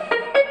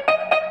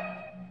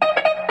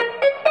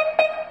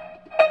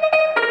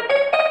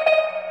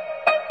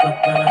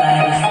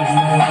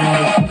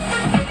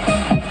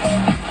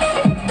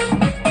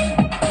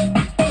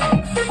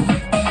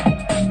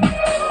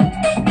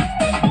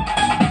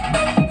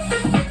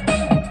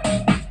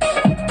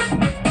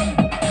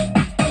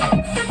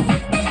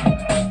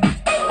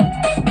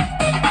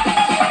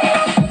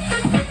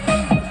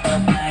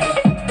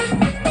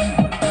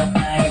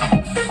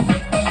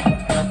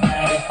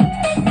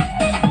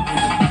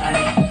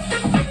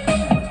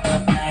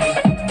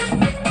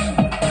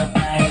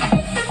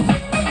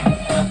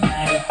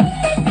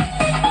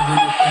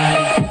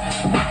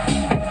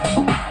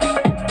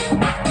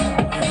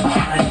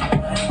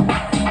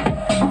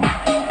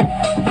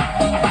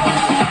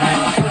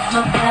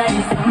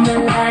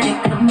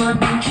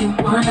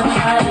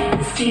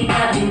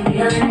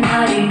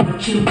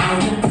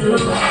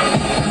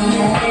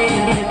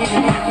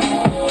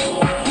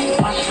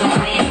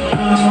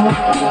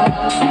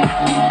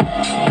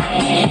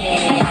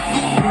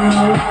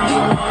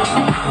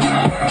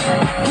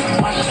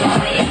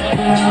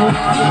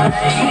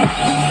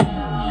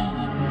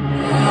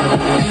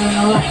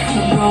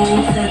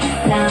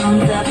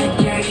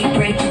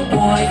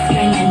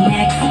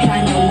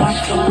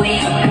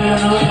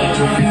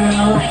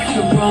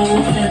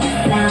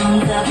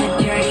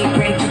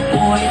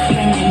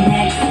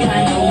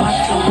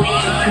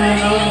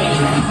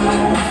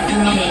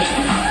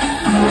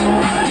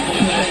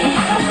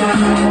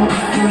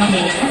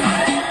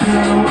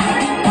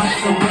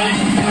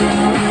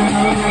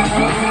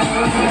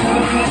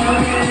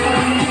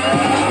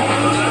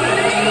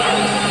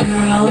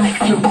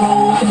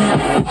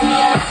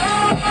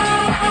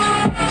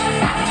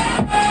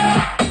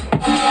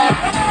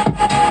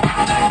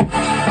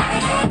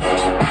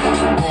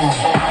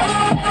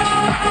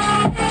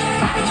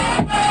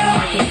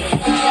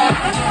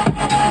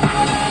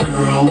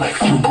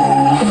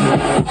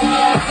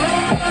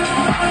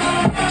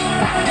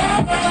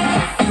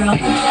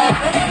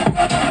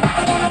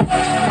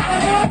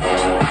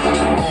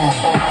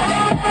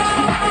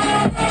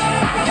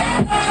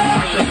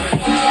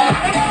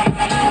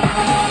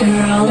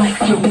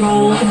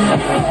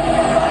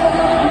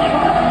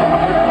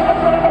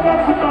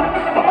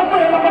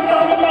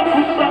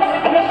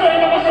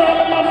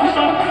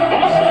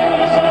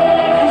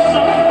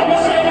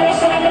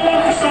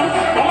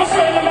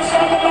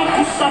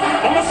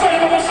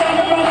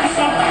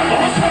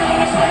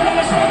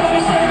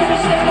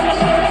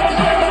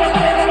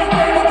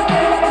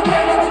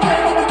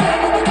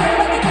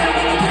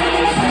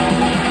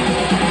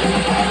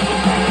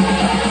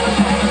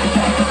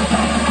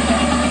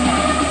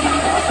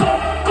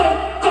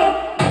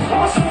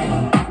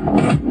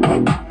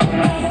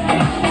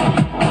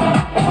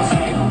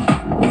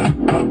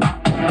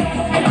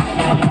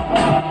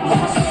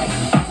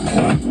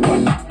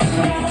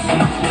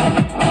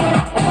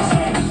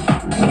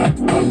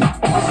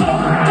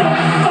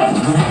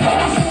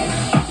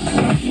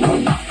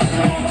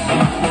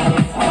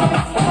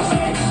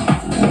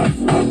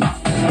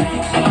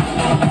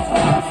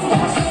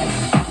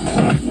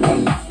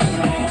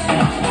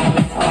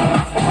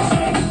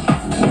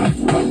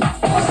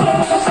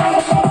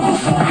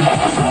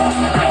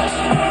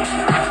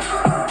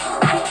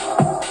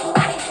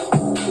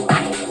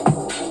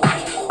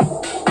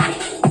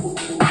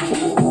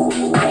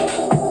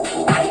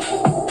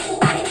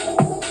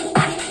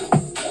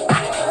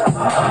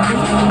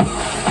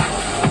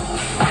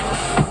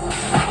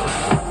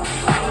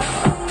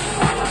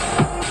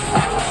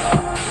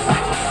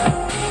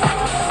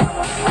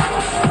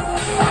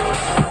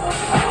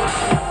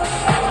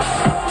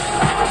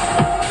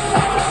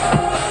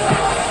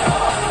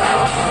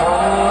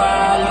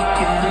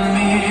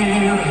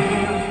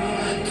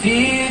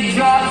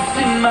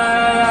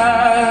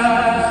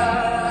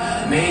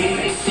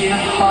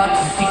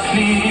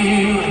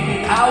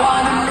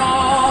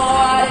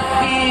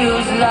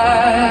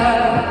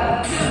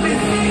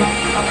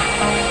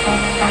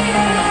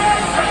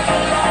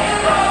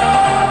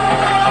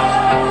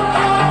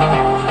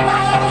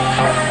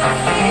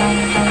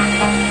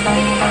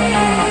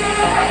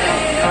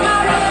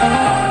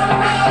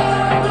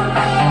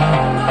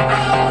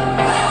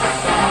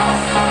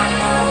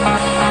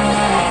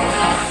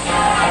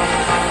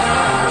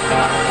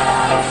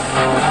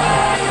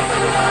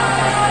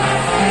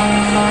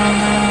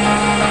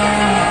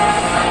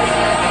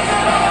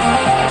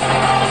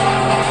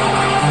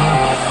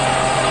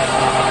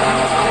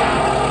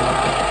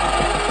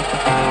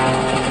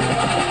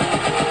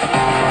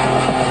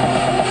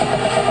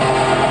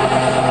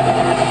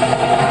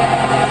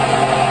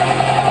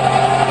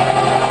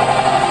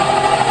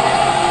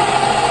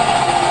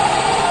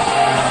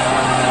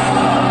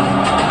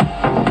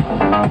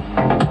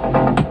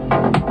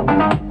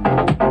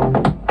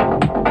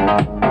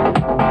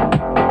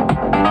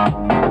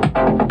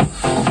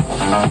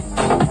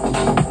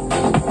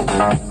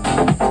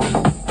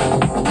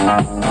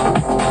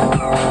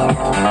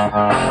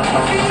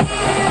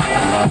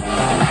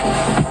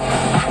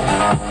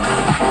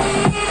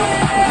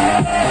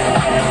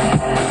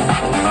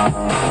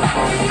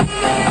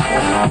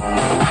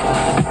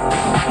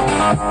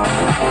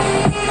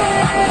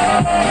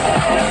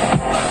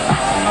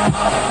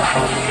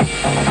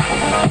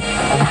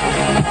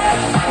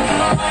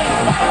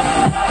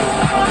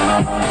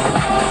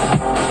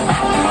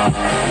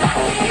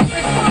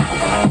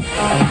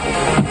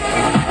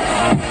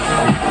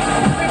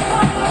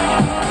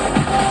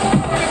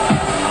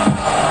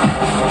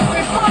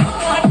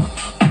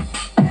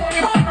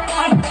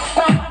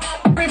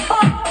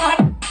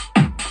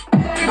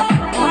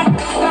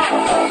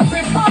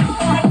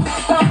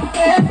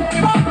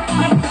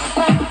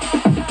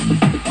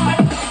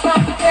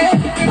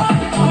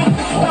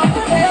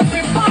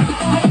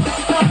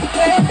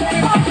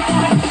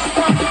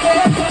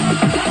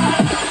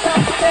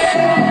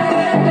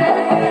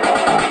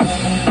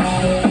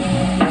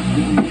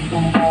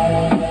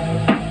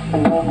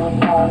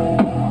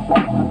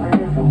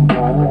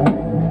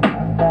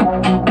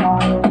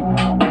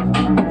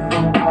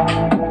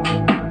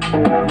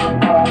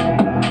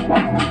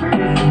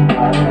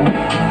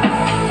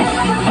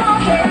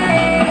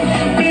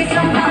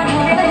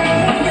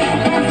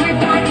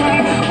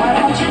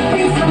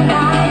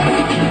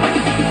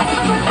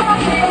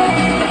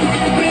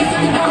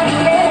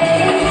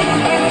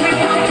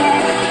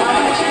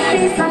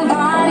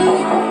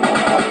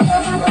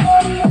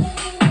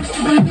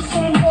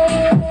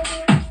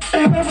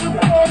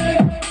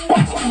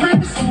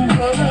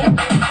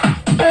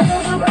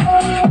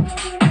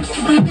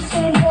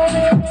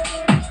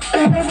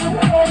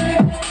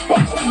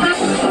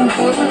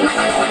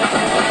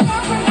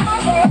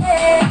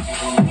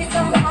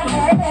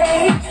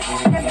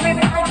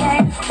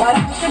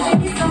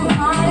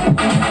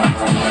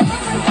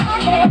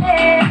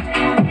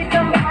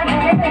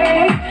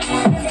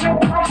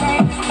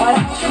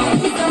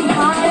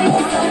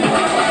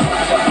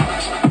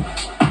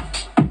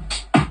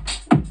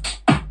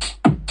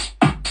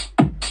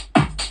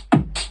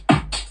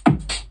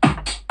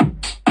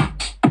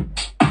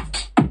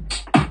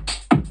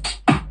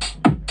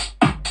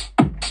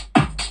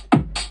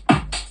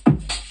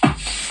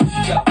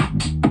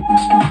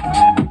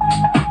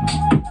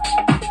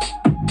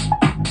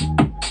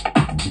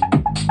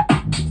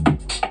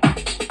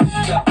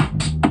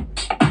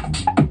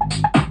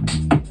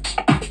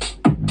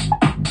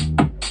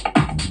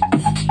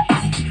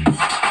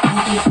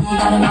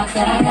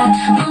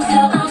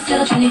 I'm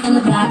still Jenny from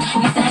the block.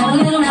 Used to have a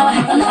little, now I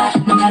have a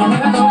lot. No matter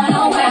where I go, I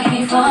know where I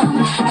came from.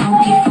 Don't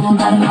be fooled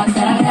by the marks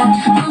that I got.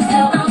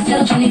 I'm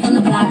still Jenny from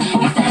the block.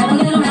 Used to have a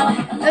little, now I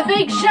have a lot. A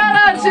big shout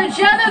out to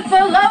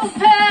Jennifer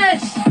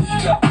Lopez.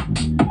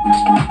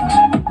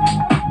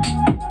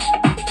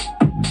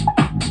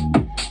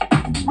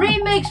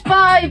 Remixed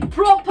by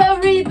Proppa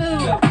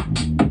Reboot.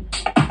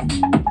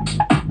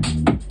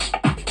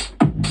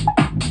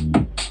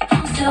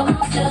 I'm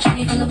still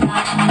Jenny from the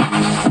block.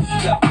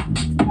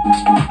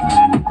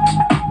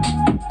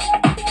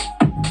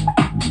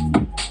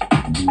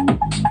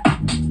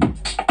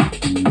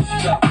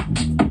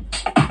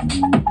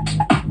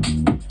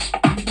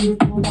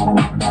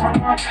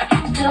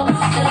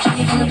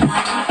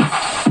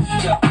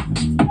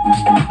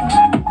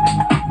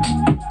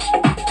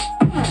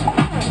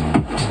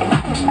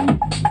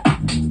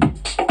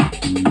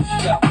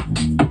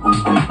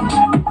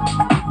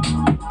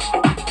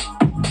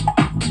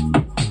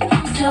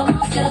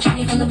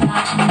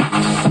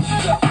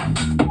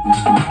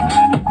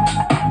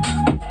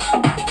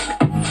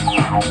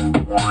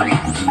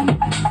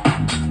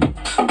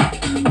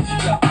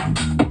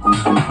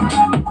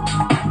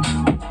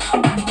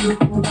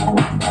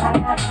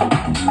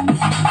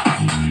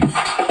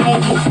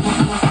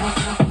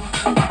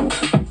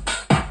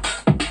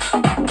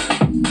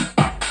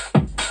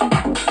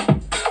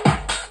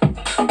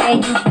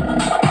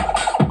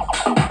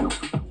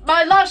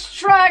 My last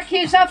track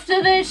is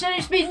after this, and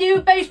it's my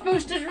new Bass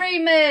Boosters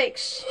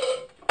remix.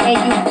 And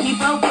you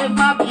keep up with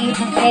my beat,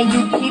 and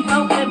you keep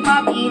up with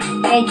my beat,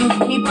 and you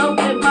keep up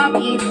with my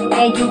beat,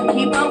 and you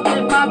keep up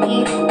with my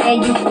beat,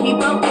 and you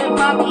keep up with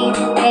my beat,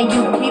 and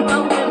you keep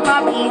up with my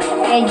beat,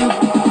 and you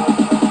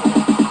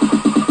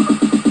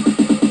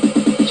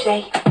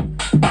say.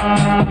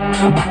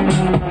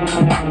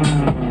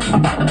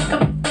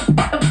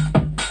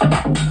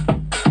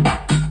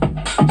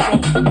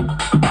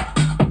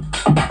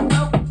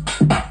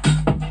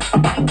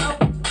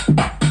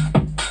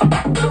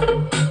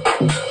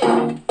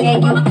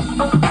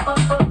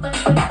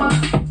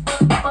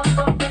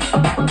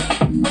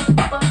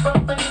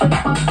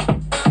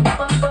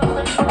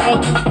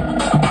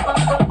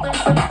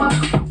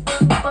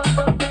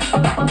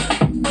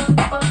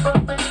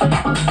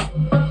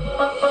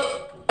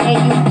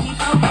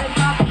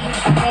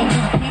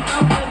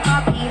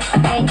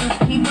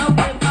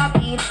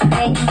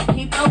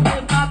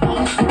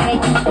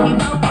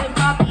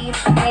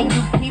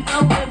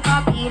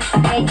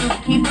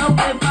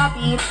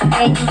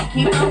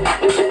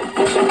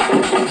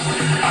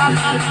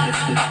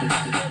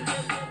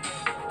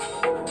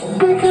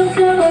 Welcome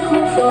to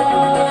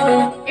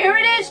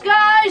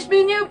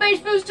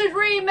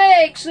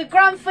Felix, the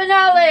grand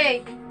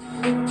finale.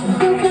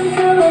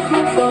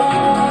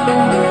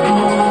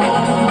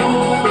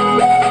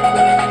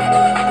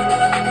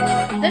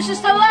 This is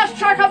the last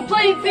track I'm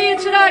playing for you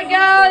tonight,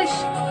 guys.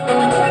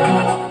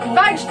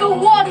 Thanks for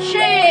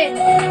watching,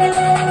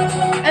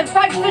 and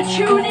thanks for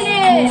tuning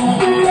in.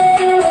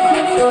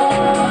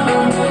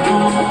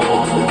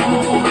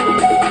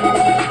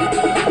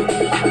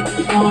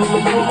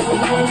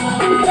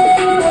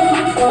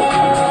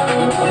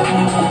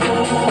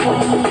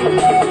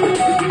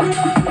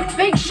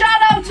 Big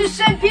shout out to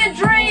Sepia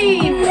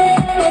Dream.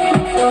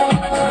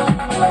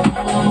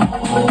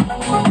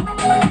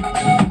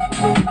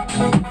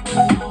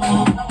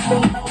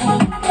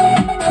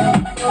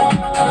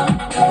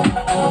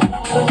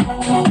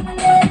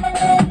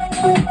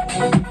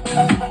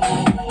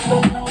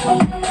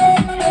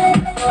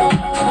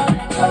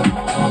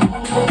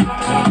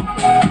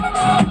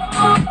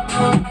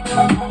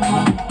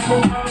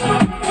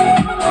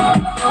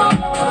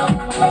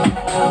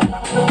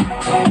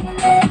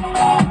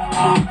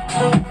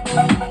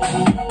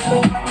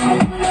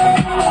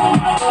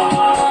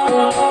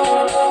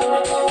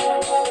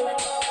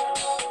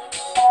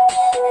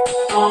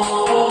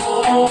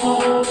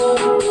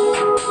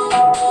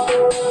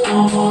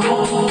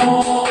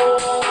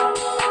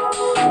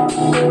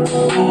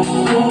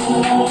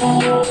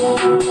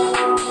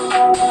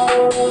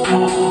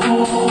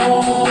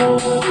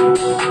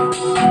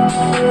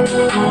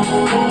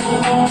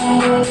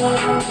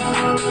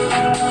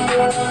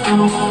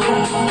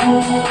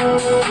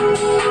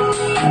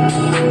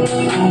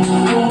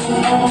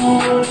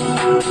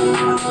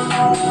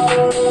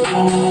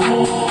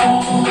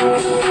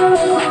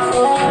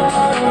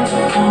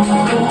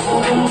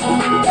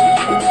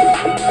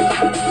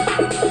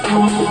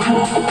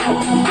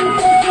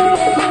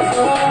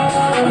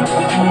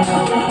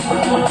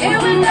 Here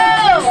we go!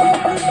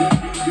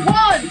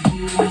 1,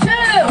 2,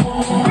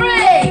 3!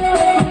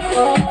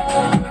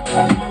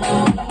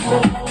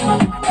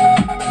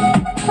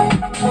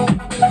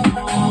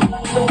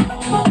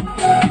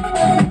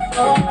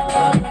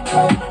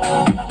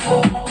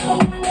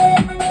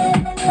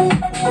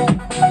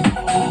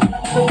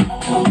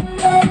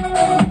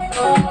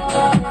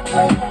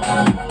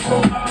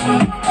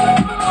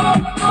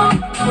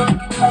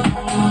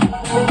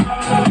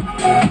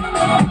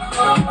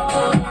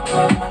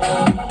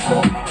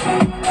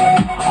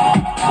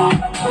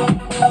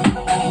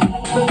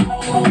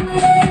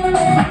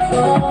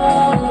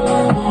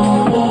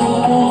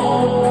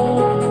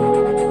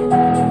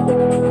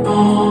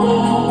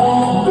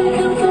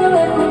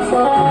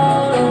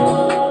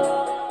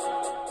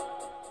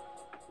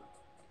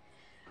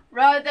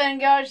 Right then,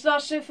 guys,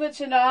 that's it for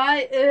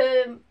tonight.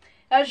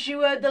 As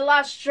you heard the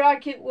last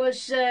track, it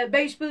was a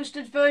bass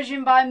boosted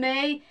version by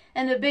me,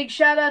 and a big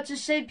shout out to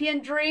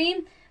Sapient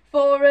Dream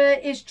for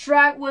his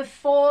track with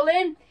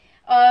Falling.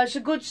 It's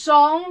a good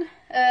song,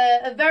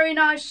 a very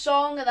nice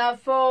song, and I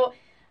thought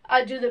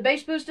I'd do the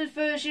bass boosted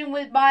version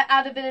with my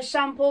add a bit of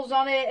samples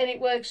on it, and it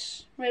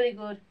works really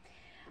good.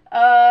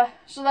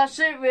 So that's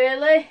it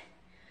really.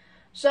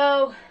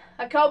 So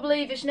I can't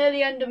believe it's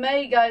nearly end of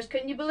May, guys.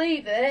 Can you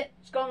believe it?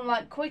 It's gone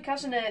like quick,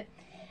 hasn't it?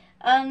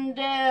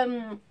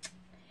 And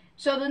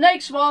so the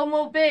next one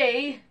will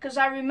be, because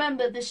I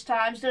remember this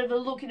time instead of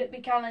looking at my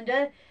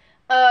calendar,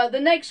 the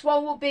next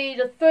one will be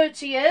the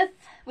 30th,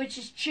 which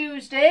is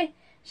Tuesday.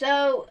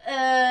 So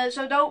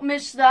so don't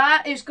miss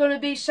that. It's going to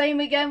be same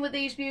again with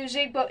these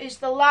music, but it's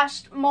the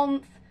last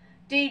month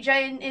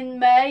DJing in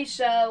May.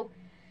 So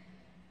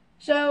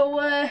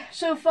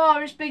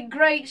far it's been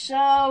great.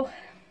 So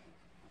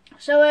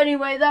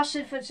anyway, that's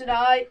it for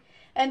tonight.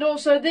 And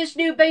also, this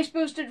new bass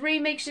boosted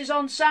remix is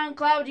on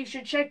SoundCloud. You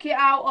should check it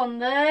out on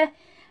there.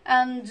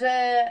 And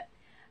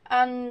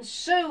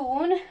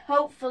soon,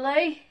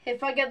 hopefully,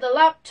 if I get the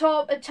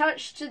laptop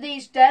attached to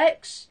these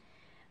decks,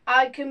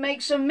 I can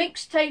make some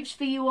mixtapes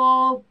for you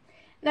all.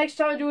 Next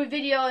time I do a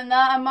video on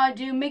that, I might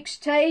do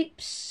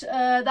mixtapes.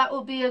 That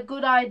will be a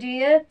good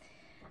idea.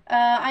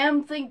 I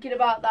am thinking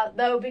about that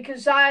though,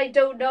 because I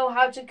don't know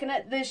how to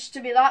connect this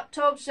to my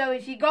laptop. So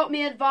if you got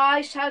me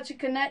advice how to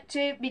connect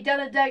it, my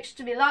Della decks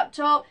to my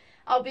laptop,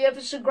 I'll be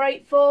ever so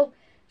grateful.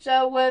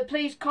 So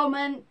please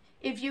comment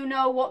if you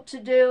know what to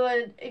do,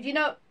 and if you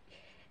know,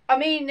 I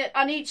mean,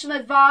 I need some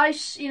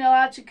advice, you know,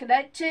 how to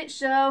connect it.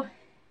 So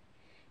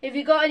if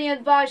you got any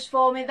advice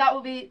for me, that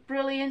would be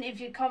brilliant if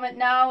you comment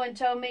now and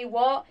tell me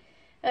what,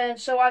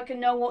 so I can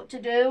know what to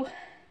do.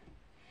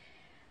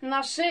 And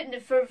that's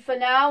it for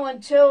now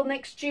until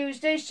next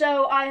Tuesday.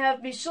 So I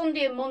have my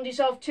Sunday and Mondays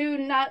off,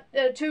 2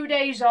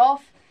 days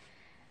off,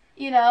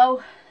 you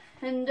know,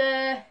 and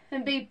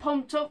be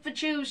pumped up for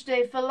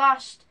Tuesday for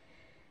last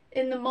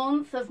in the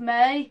month of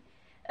May.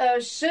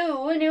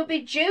 Soon it'll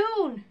be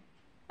June.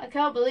 I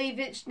can't believe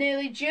it's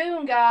nearly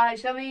June,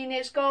 guys. I mean,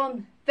 it's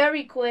gone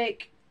very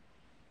quick.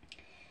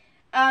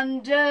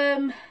 And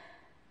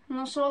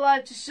that's all I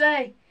have to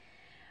say.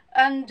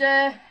 And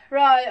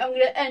right, I'm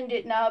going to end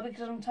it now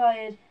because I'm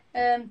tired.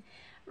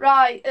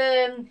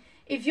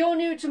 If you're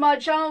new to my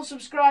channel,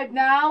 subscribe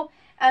now.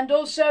 And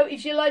also,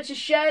 if you'd like to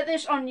share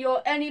this on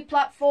your any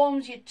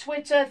platforms, your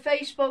Twitter,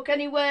 Facebook,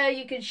 anywhere,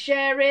 you can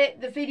share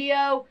it, the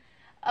video.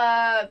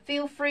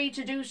 Feel free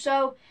to do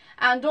so.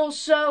 And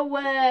also,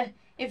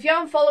 if you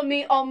haven't followed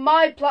me on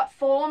my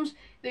platforms,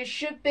 there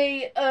should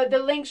be the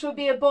links will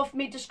be above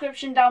me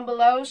description down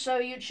below, so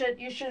you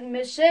shouldn't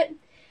miss it.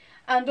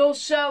 And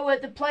also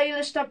the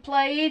playlist I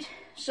played.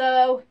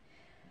 So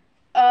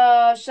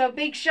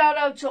big shout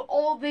out to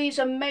all these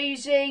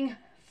amazing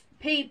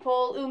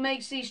people who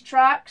makes these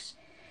tracks,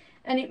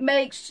 and it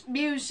makes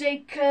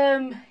music.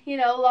 You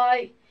know,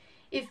 like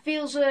it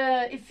feels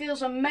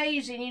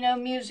amazing. You know,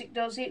 music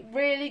does. It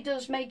really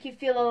does make you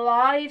feel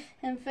alive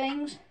and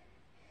things.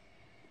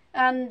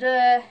 And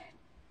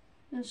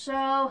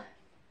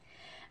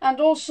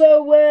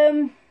also,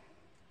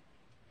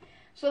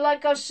 so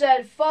like I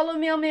said, follow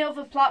me on the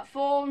other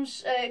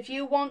platforms if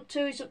you want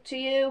to. It's up to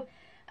you.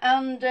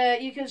 And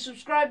you can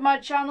subscribe my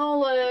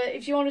channel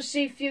if you want to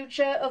see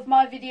future of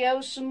my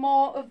videos, some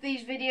more of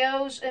these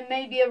videos, and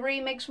maybe a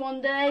remix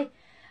one day.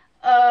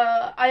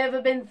 I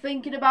haven't been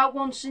thinking about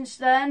one since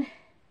then.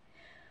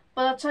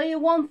 But I'll tell you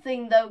one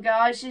thing though,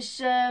 guys,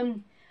 is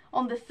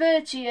on the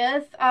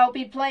 30th I'll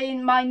be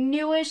playing my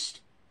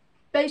newest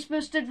Bass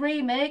Boosted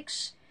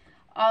remix.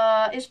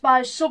 It's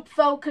by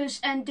Subfocus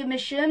and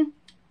Demission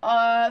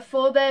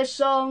for their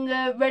song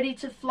Ready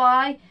to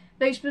Fly.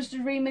 Bass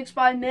Boosted remix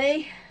by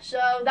me. So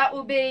that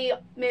will be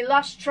my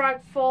last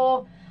track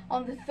for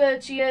on the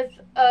 30th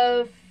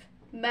of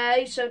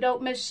May, so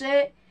don't miss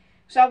it.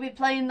 So I'll be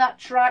playing that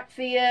track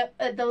for you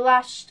at the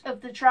last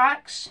of the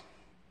tracks.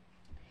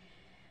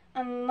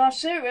 And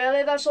that's it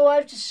really, that's all I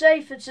have to say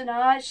for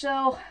tonight.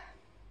 So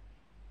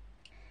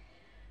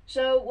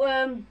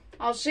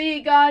I'll see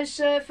you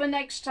guys for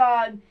next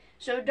time.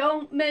 So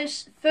don't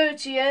miss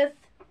 30th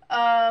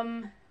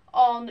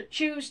on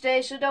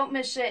Tuesday, so don't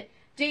miss it.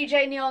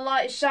 DJ Neon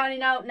Light is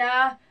signing out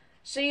now.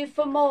 See you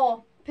for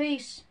more.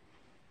 Peace.